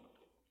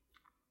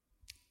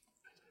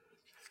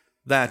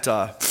 that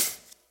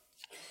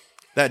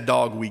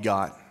dog we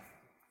got,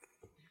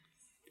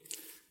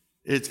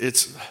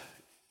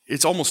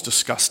 it's almost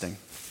disgusting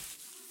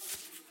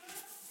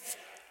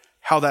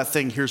how that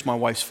thing hears my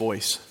wife's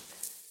voice.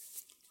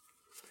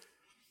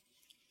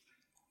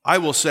 I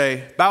will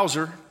say,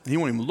 Bowser, and he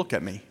won't even look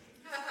at me.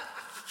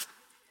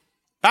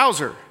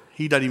 Bowser.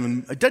 He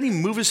doesn't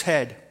even move his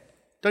head.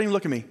 Doesn't even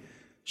look at me.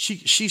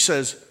 She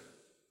says,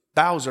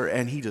 Bowser,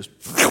 and he just...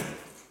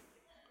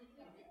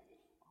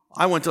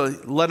 I went to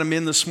let him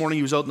in this morning.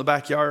 He was out in the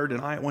backyard, and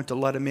I went to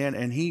let him in,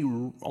 and he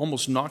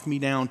almost knocked me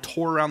down,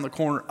 tore around the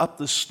corner, up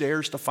the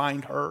stairs to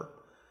find her.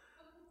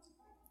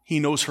 He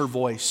knows her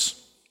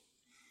voice.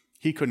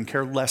 He couldn't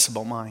care less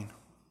about mine.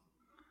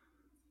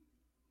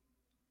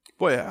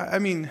 Boy, I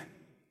mean,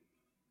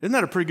 isn't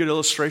that a pretty good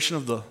illustration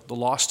of the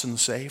lost and the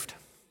saved?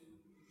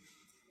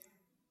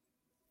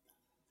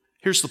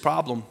 Here's the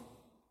problem.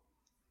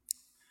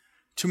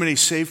 Too many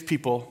saved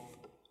people,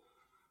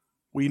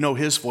 we know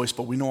his voice,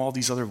 but we know all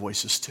these other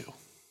voices too.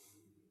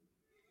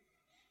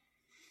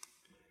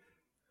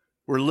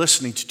 We're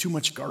listening to too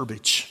much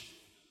garbage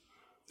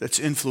that's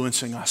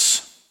influencing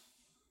us.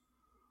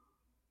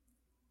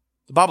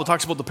 The Bible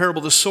talks about the parable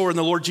of the sower, and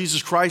the Lord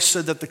Jesus Christ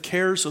said that the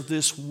cares of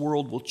this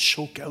world will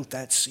choke out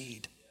that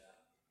seed.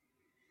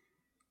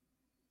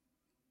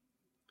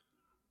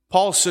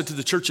 Paul said to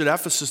the church at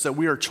Ephesus that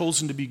we are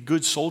chosen to be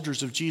good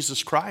soldiers of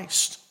Jesus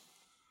Christ.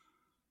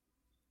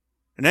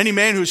 And any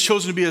man who is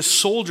chosen to be a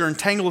soldier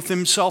entangleth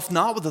himself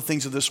not with the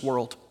things of this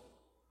world.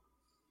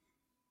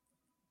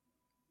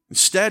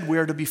 Instead, we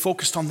are to be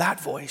focused on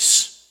that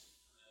voice.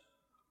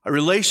 A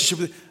relationship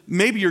with,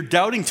 maybe you're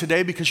doubting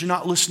today because you're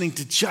not listening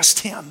to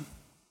just him.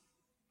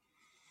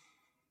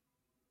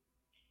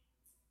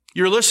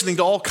 You're listening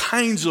to all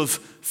kinds of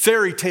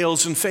fairy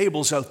tales and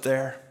fables out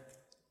there.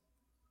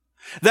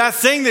 That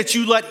thing that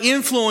you let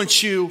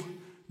influence you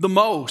the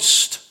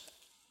most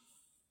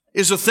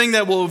is a thing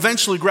that will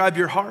eventually grab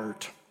your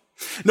heart.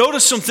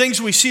 Notice some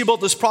things we see about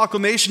this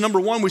proclamation.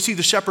 Number one, we see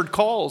the shepherd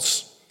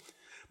calls.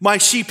 My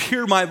sheep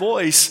hear my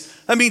voice.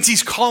 That means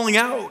he's calling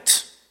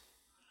out.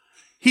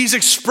 He's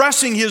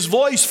expressing his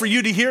voice for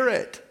you to hear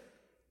it.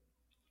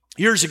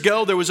 Years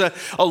ago, there was a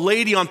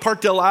lady on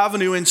Parkdale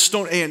Avenue in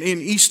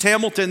East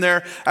Hamilton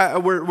there,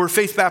 where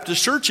Faith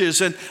Baptist Church is,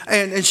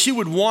 and she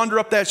would wander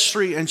up that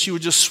street, and she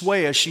would just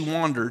sway as she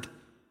wandered,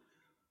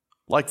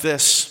 like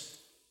this.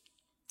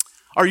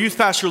 Our youth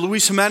pastor,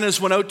 Luis Jimenez,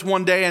 went out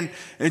one day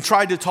and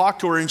tried to talk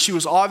to her, and she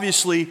was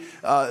obviously,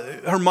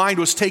 her mind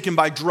was taken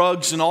by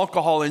drugs and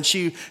alcohol, and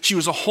she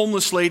was a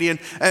homeless lady, and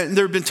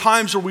there have been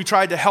times where we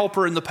tried to help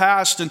her in the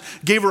past and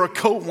gave her a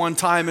coat one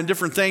time and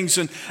different things,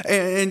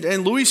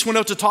 and Luis went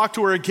out to talk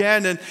to her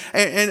again, and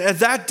at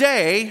that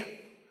day,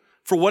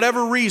 for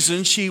whatever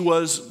reason, she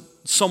was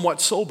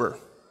somewhat sober.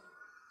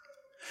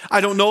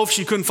 I don't know if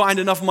she couldn't find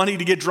enough money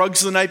to get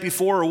drugs the night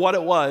before or what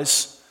it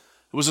was.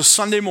 It was a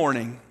Sunday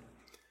morning.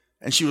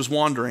 And she was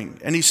wandering.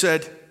 And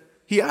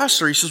he asked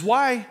her, he says,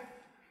 why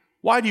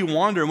do you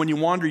wander? And when you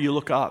wander, you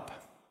look up.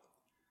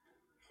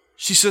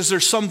 She says,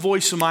 there's some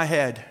voice in my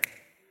head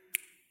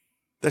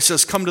that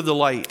says, come to the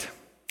light.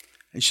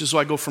 And she says, so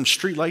I go from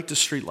street light to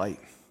street light.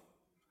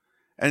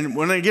 And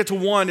when I get to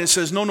one, it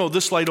says, no,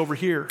 this light over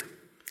here.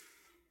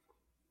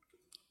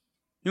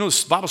 You know,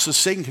 the Bible says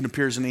Satan can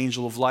appear as an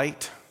angel of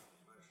light.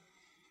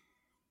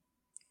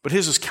 But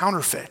his is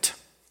counterfeit.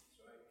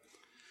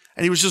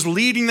 And he was just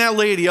leading that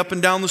lady up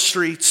and down the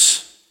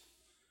streets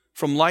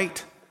from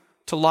light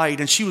to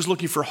light. And she was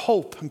looking for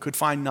hope and could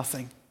find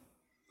nothing.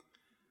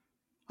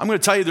 I'm going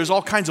to tell you, there's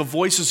all kinds of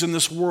voices in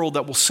this world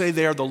that will say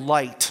they are the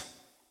light,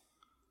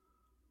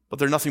 but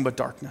they're nothing but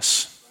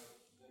darkness.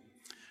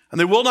 And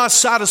they will not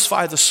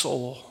satisfy the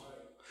soul.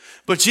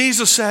 But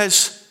Jesus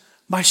says,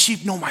 my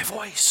sheep know my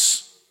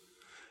voice.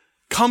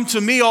 Come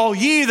to me, all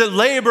ye that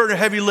labor and are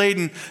heavy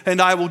laden,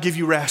 and I will give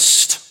you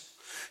rest.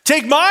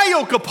 Take my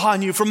yoke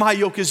upon you, for my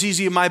yoke is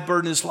easy and my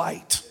burden is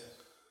light.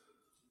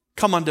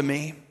 Come unto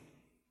me.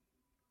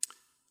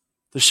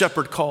 The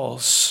shepherd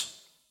calls.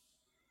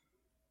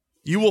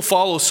 You will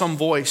follow some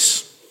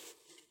voice.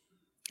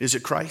 Is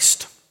it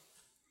Christ?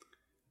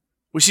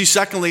 We see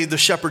secondly, the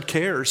shepherd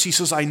cares. He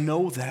says, I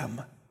know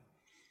them.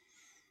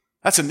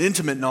 That's an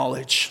intimate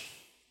knowledge.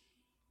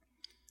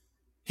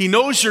 He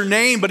knows your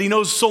name, but he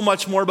knows so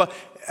much more about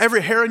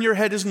every hair on your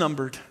head is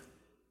numbered.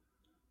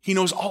 He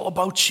knows all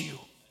about you.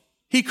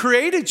 He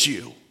created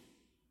you.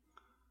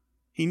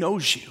 He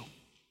knows you.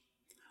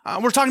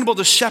 We're talking about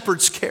the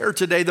shepherd's care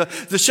today.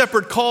 The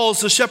shepherd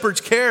calls, the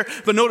shepherd's care.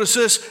 But notice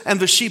this, and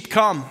the sheep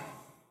come.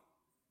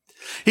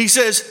 He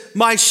says,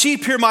 my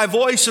sheep hear my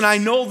voice and I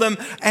know them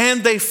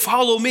and they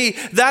follow me.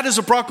 That is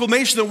a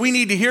proclamation that we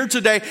need to hear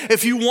today.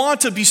 If you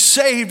want to be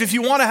saved, if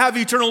you want to have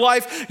eternal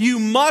life, you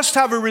must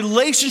have a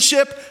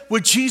relationship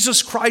with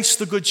Jesus Christ,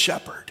 the Good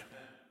Shepherd.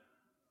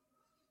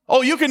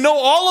 Oh, you can know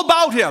all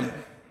about him.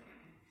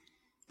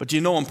 But do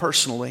you know him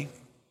personally?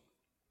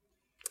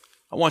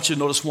 I want you to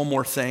notice one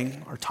more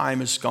thing. Our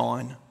time is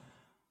gone.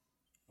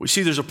 We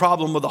see there's a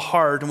problem with the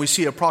heart, and we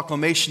see a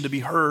proclamation to be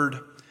heard.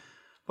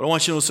 But I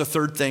want you to notice a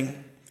third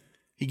thing.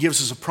 He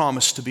gives us a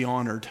promise to be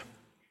honored.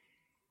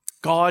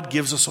 God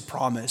gives us a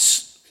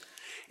promise.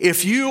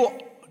 If you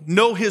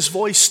know his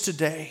voice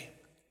today,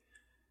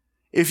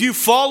 if you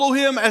follow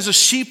him as a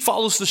sheep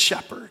follows the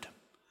shepherd,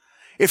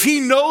 If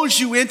he knows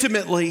you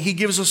intimately, he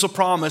gives us a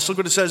promise. Look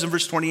what it says in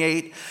verse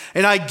 28.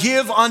 And I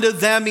give unto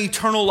them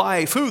eternal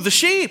life. Who? The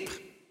sheep.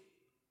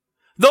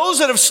 Those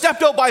that have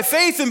stepped out by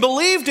faith and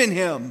believed in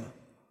him.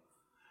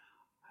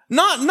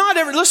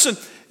 Listen,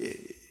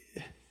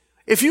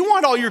 if you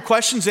want all your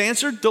questions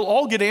answered, they'll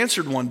all get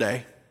answered one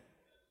day.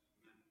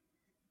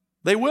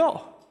 They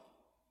will.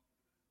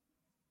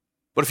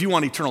 But if you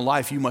want eternal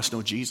life, you must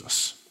know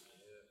Jesus.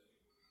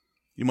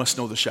 You must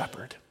know the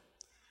shepherd.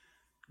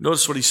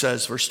 Notice what he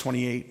says, verse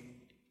 28.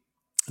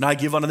 And I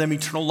give unto them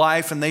eternal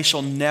life, and they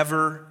shall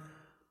never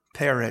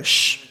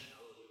perish.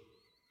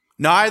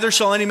 Neither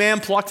shall any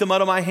man pluck them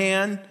out of my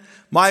hand.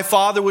 My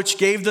Father which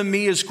gave them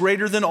me is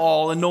greater than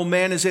all, and no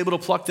man is able to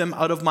pluck them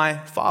out of my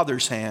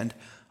Father's hand.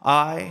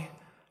 I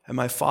and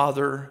my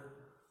Father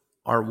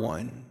are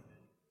one.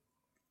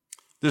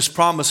 This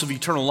promise of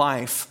eternal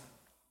life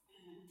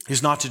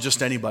is not to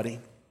just anybody.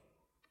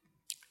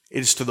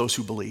 It is to those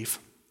who believe.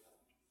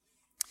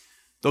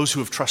 Those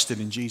who have trusted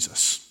in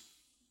Jesus.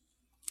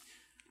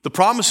 The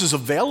promise is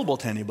available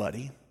to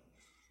anybody,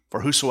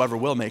 for whosoever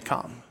will may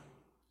come.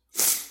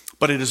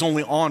 But it is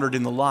only honored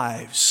in the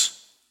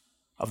lives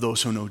of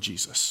those who know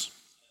Jesus.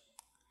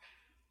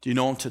 Do you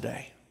know him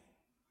today?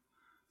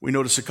 We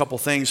notice a couple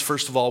things.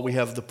 First of all, we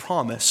have the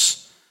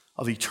promise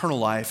of eternal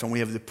life, and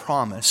we have the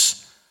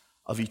promise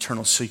of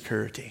eternal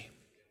security.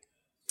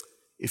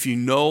 If you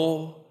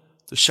know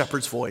the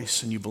shepherd's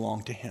voice and you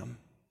belong to him.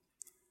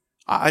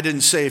 I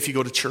didn't say if you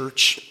go to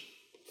church.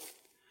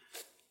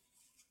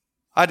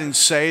 I didn't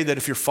say that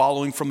if you're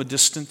following from a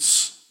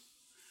distance.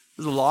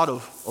 There's a lot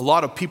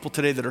of people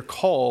today that are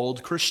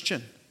called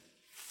Christian.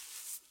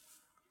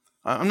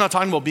 I'm not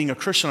talking about being a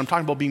Christian. I'm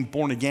talking about being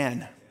born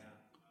again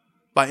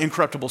by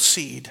incorruptible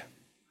seed.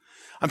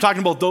 I'm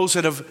talking about those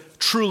that have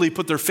truly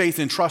put their faith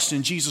and trust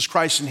in Jesus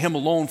Christ and him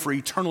alone for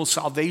eternal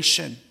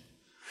salvation.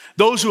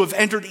 Those who have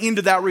entered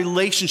into that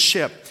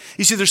relationship.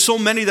 You see, there's so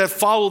many that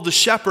follow the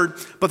shepherd,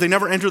 but they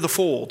never enter the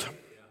fold.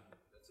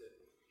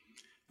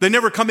 They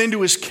never come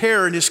into his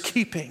care and his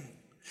keeping.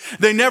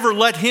 They never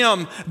let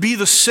him be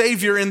the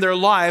Savior in their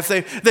life.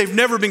 They've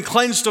never been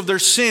cleansed of their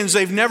sins.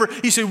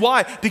 You say,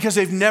 why? Because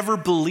they've never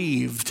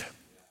believed.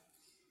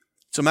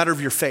 It's a matter of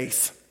your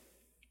faith.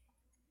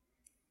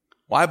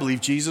 Well, I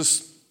believe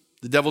Jesus.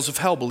 The devils of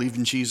hell believed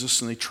in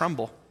Jesus and they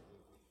tremble.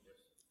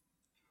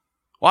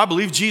 Well, I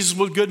believe Jesus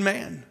was a good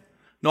man.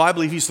 No, I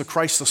believe he's the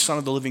Christ, the Son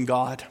of the living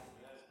God.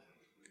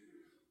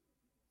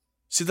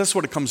 See, that's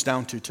what it comes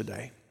down to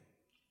today.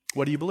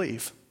 What do you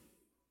believe?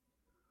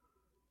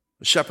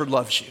 The shepherd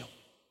loves you.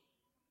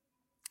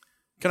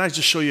 Can I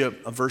just show you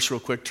a verse real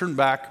quick? Turn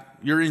back.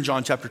 You're in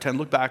John chapter 10.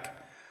 Look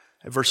back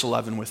at verse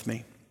 11 with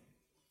me.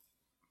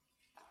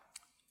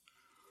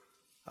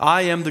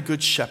 I am the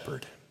good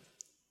shepherd.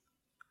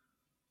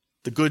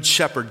 The good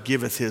shepherd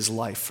giveth his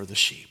life for the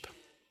sheep.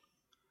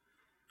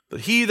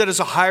 But he that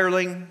is a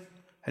hireling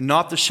and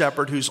not the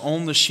shepherd, whose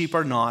own the sheep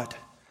are not,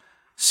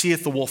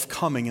 seeth the wolf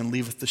coming and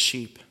leaveth the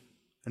sheep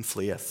and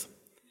fleeth.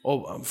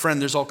 Oh, friend,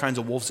 there's all kinds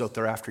of wolves out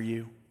there after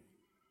you.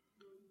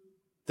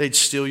 They'd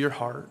steal your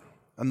heart,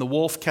 and the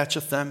wolf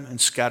catcheth them and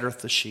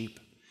scattereth the sheep.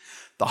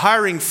 The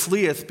hireling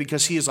fleeth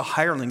because he is a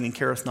hireling and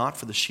careth not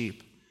for the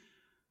sheep.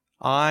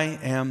 I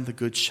am the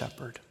good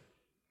shepherd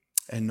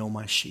and know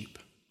my sheep,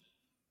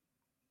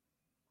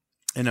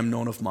 and am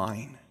known of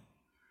mine.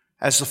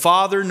 As the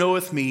Father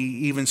knoweth me,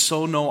 even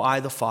so know I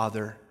the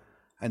Father,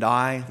 and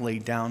I lay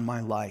down my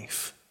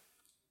life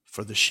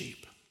for the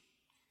sheep.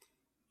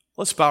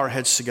 Let's bow our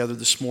heads together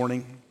this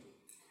morning.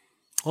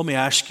 Let me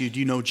ask you, do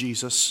you know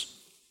Jesus?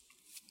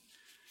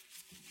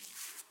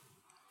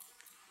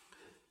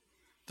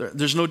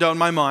 There's no doubt in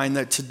my mind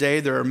that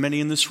today there are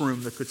many in this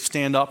room that could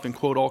stand up and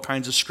quote all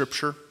kinds of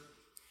scripture.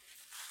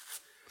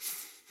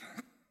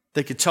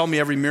 They could tell me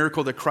every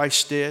miracle that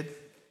Christ did.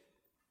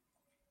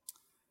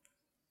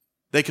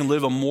 They can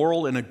live a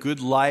moral and a good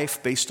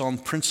life based on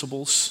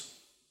principles.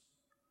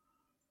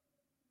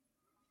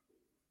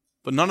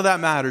 But none of that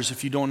matters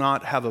if you do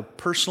not have a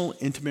personal,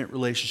 intimate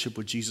relationship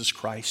with Jesus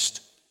Christ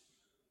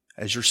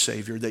as your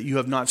Savior, that you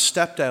have not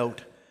stepped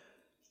out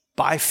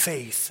by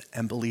faith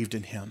and believed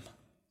in him.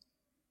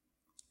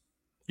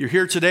 You're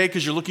here today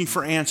because you're looking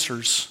for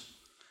answers,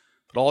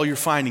 but all you're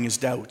finding is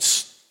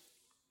doubts.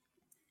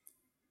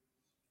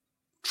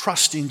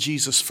 Trust in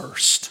Jesus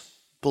first.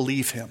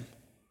 Believe him.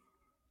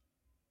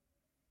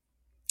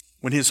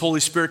 When his Holy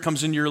Spirit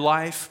comes into your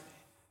life,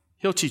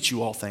 he'll teach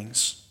you all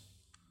things.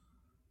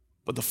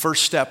 But the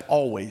first step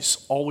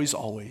always, always,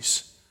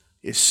 always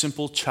is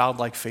simple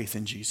childlike faith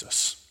in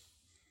Jesus.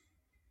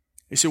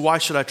 You say, why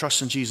should I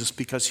trust in Jesus?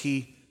 Because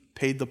he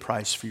paid the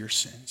price for your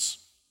sins.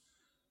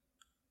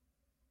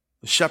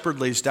 The shepherd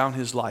lays down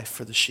his life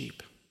for the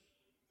sheep.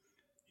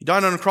 He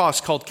died on a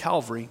cross called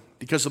Calvary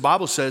because the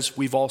Bible says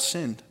we've all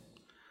sinned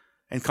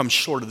and come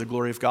short of the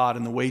glory of God,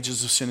 and the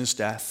wages of sin is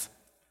death.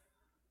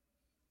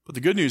 But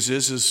the good news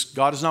is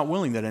God is not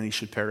willing that any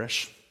should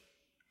perish.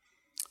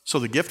 So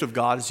the gift of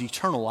God is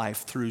eternal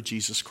life through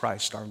Jesus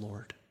Christ our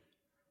Lord.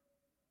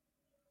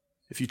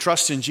 If you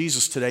trust in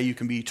Jesus today, you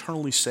can be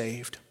eternally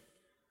saved.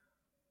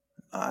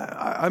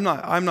 I'm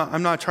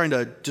not trying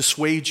to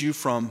dissuade you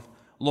from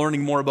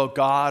learning more about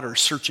God or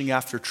searching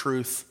after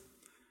truth.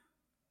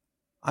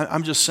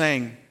 I'm just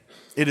saying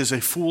it is a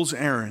fool's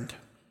errand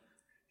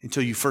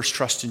until you first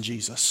trust in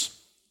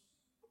Jesus.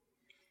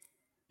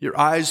 Your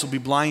eyes will be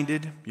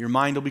blinded, your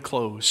mind will be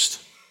closed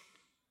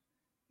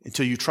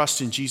until you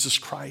trust in Jesus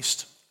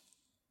Christ.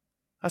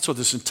 That's what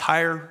this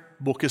entire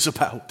book is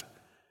about,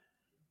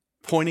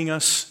 pointing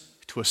us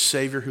to a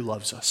Savior who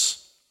loves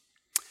us.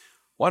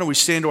 Why don't we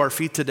stand to our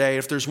feet today?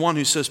 If there's one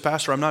who says,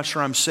 Pastor, I'm not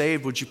sure I'm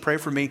saved, would you pray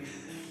for me?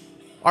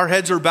 Our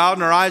heads are bowed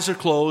and our eyes are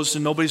closed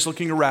and nobody's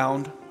looking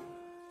around.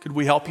 Could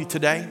we help you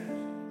today?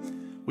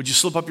 Would you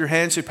slip up your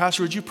hand and say,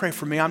 Pastor, would you pray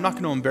for me? I'm not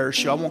going to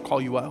embarrass you. I won't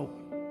call you out.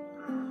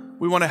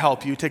 We want to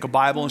help you. Take a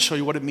Bible and show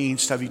you what it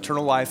means to have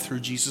eternal life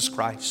through Jesus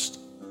Christ.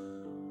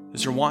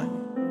 Is there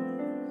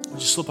one? Would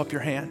you slip up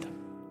your hand?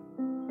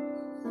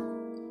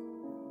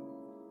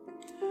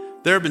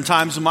 There have been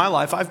times in my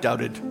life I've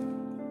doubted.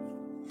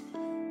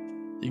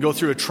 You go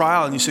through a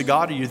trial and you say,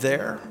 God, are you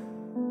there?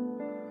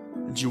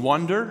 And you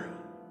wonder.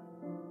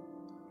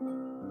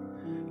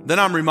 Then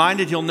I'm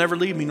reminded He'll never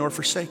leave me nor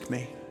forsake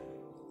me.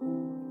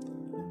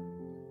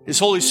 His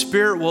Holy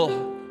Spirit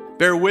will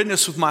bear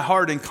witness with my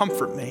heart and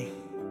comfort me.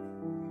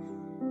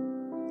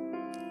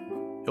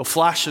 He'll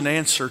flash an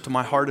answer to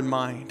my heart and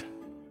mind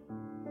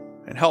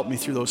and help me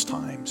through those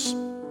times.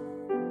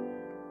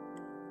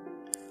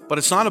 But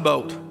it's not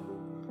about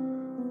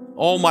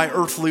all my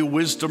earthly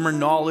wisdom or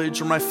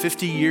knowledge or my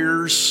 50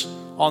 years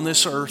on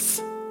this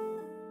earth.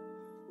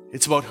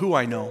 It's about who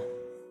I know.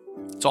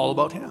 It's all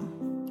about Him.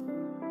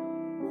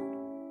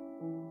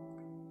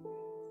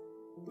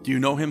 Do you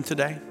know Him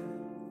today?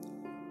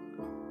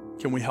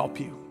 Can we help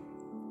you?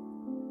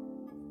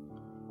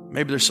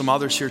 Maybe there's some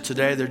others here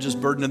today, they're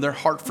just burdened in their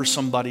heart for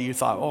somebody. You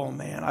thought, oh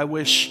man, I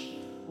wish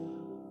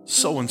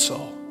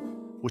so-and-so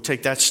would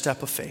take that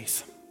step of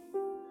faith.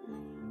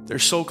 They're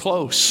so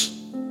close.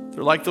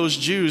 They're like those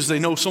Jews. They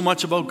know so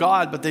much about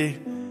God, but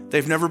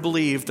they've never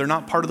believed. They're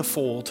not part of the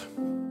fold.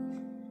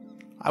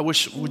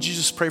 Would you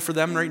just pray for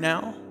them right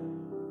now?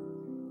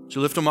 Would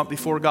you lift them up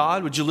before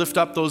God? Would you lift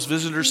up those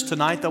visitors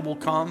tonight that will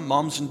come,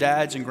 moms and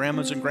dads and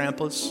grandmas and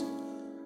grandpas?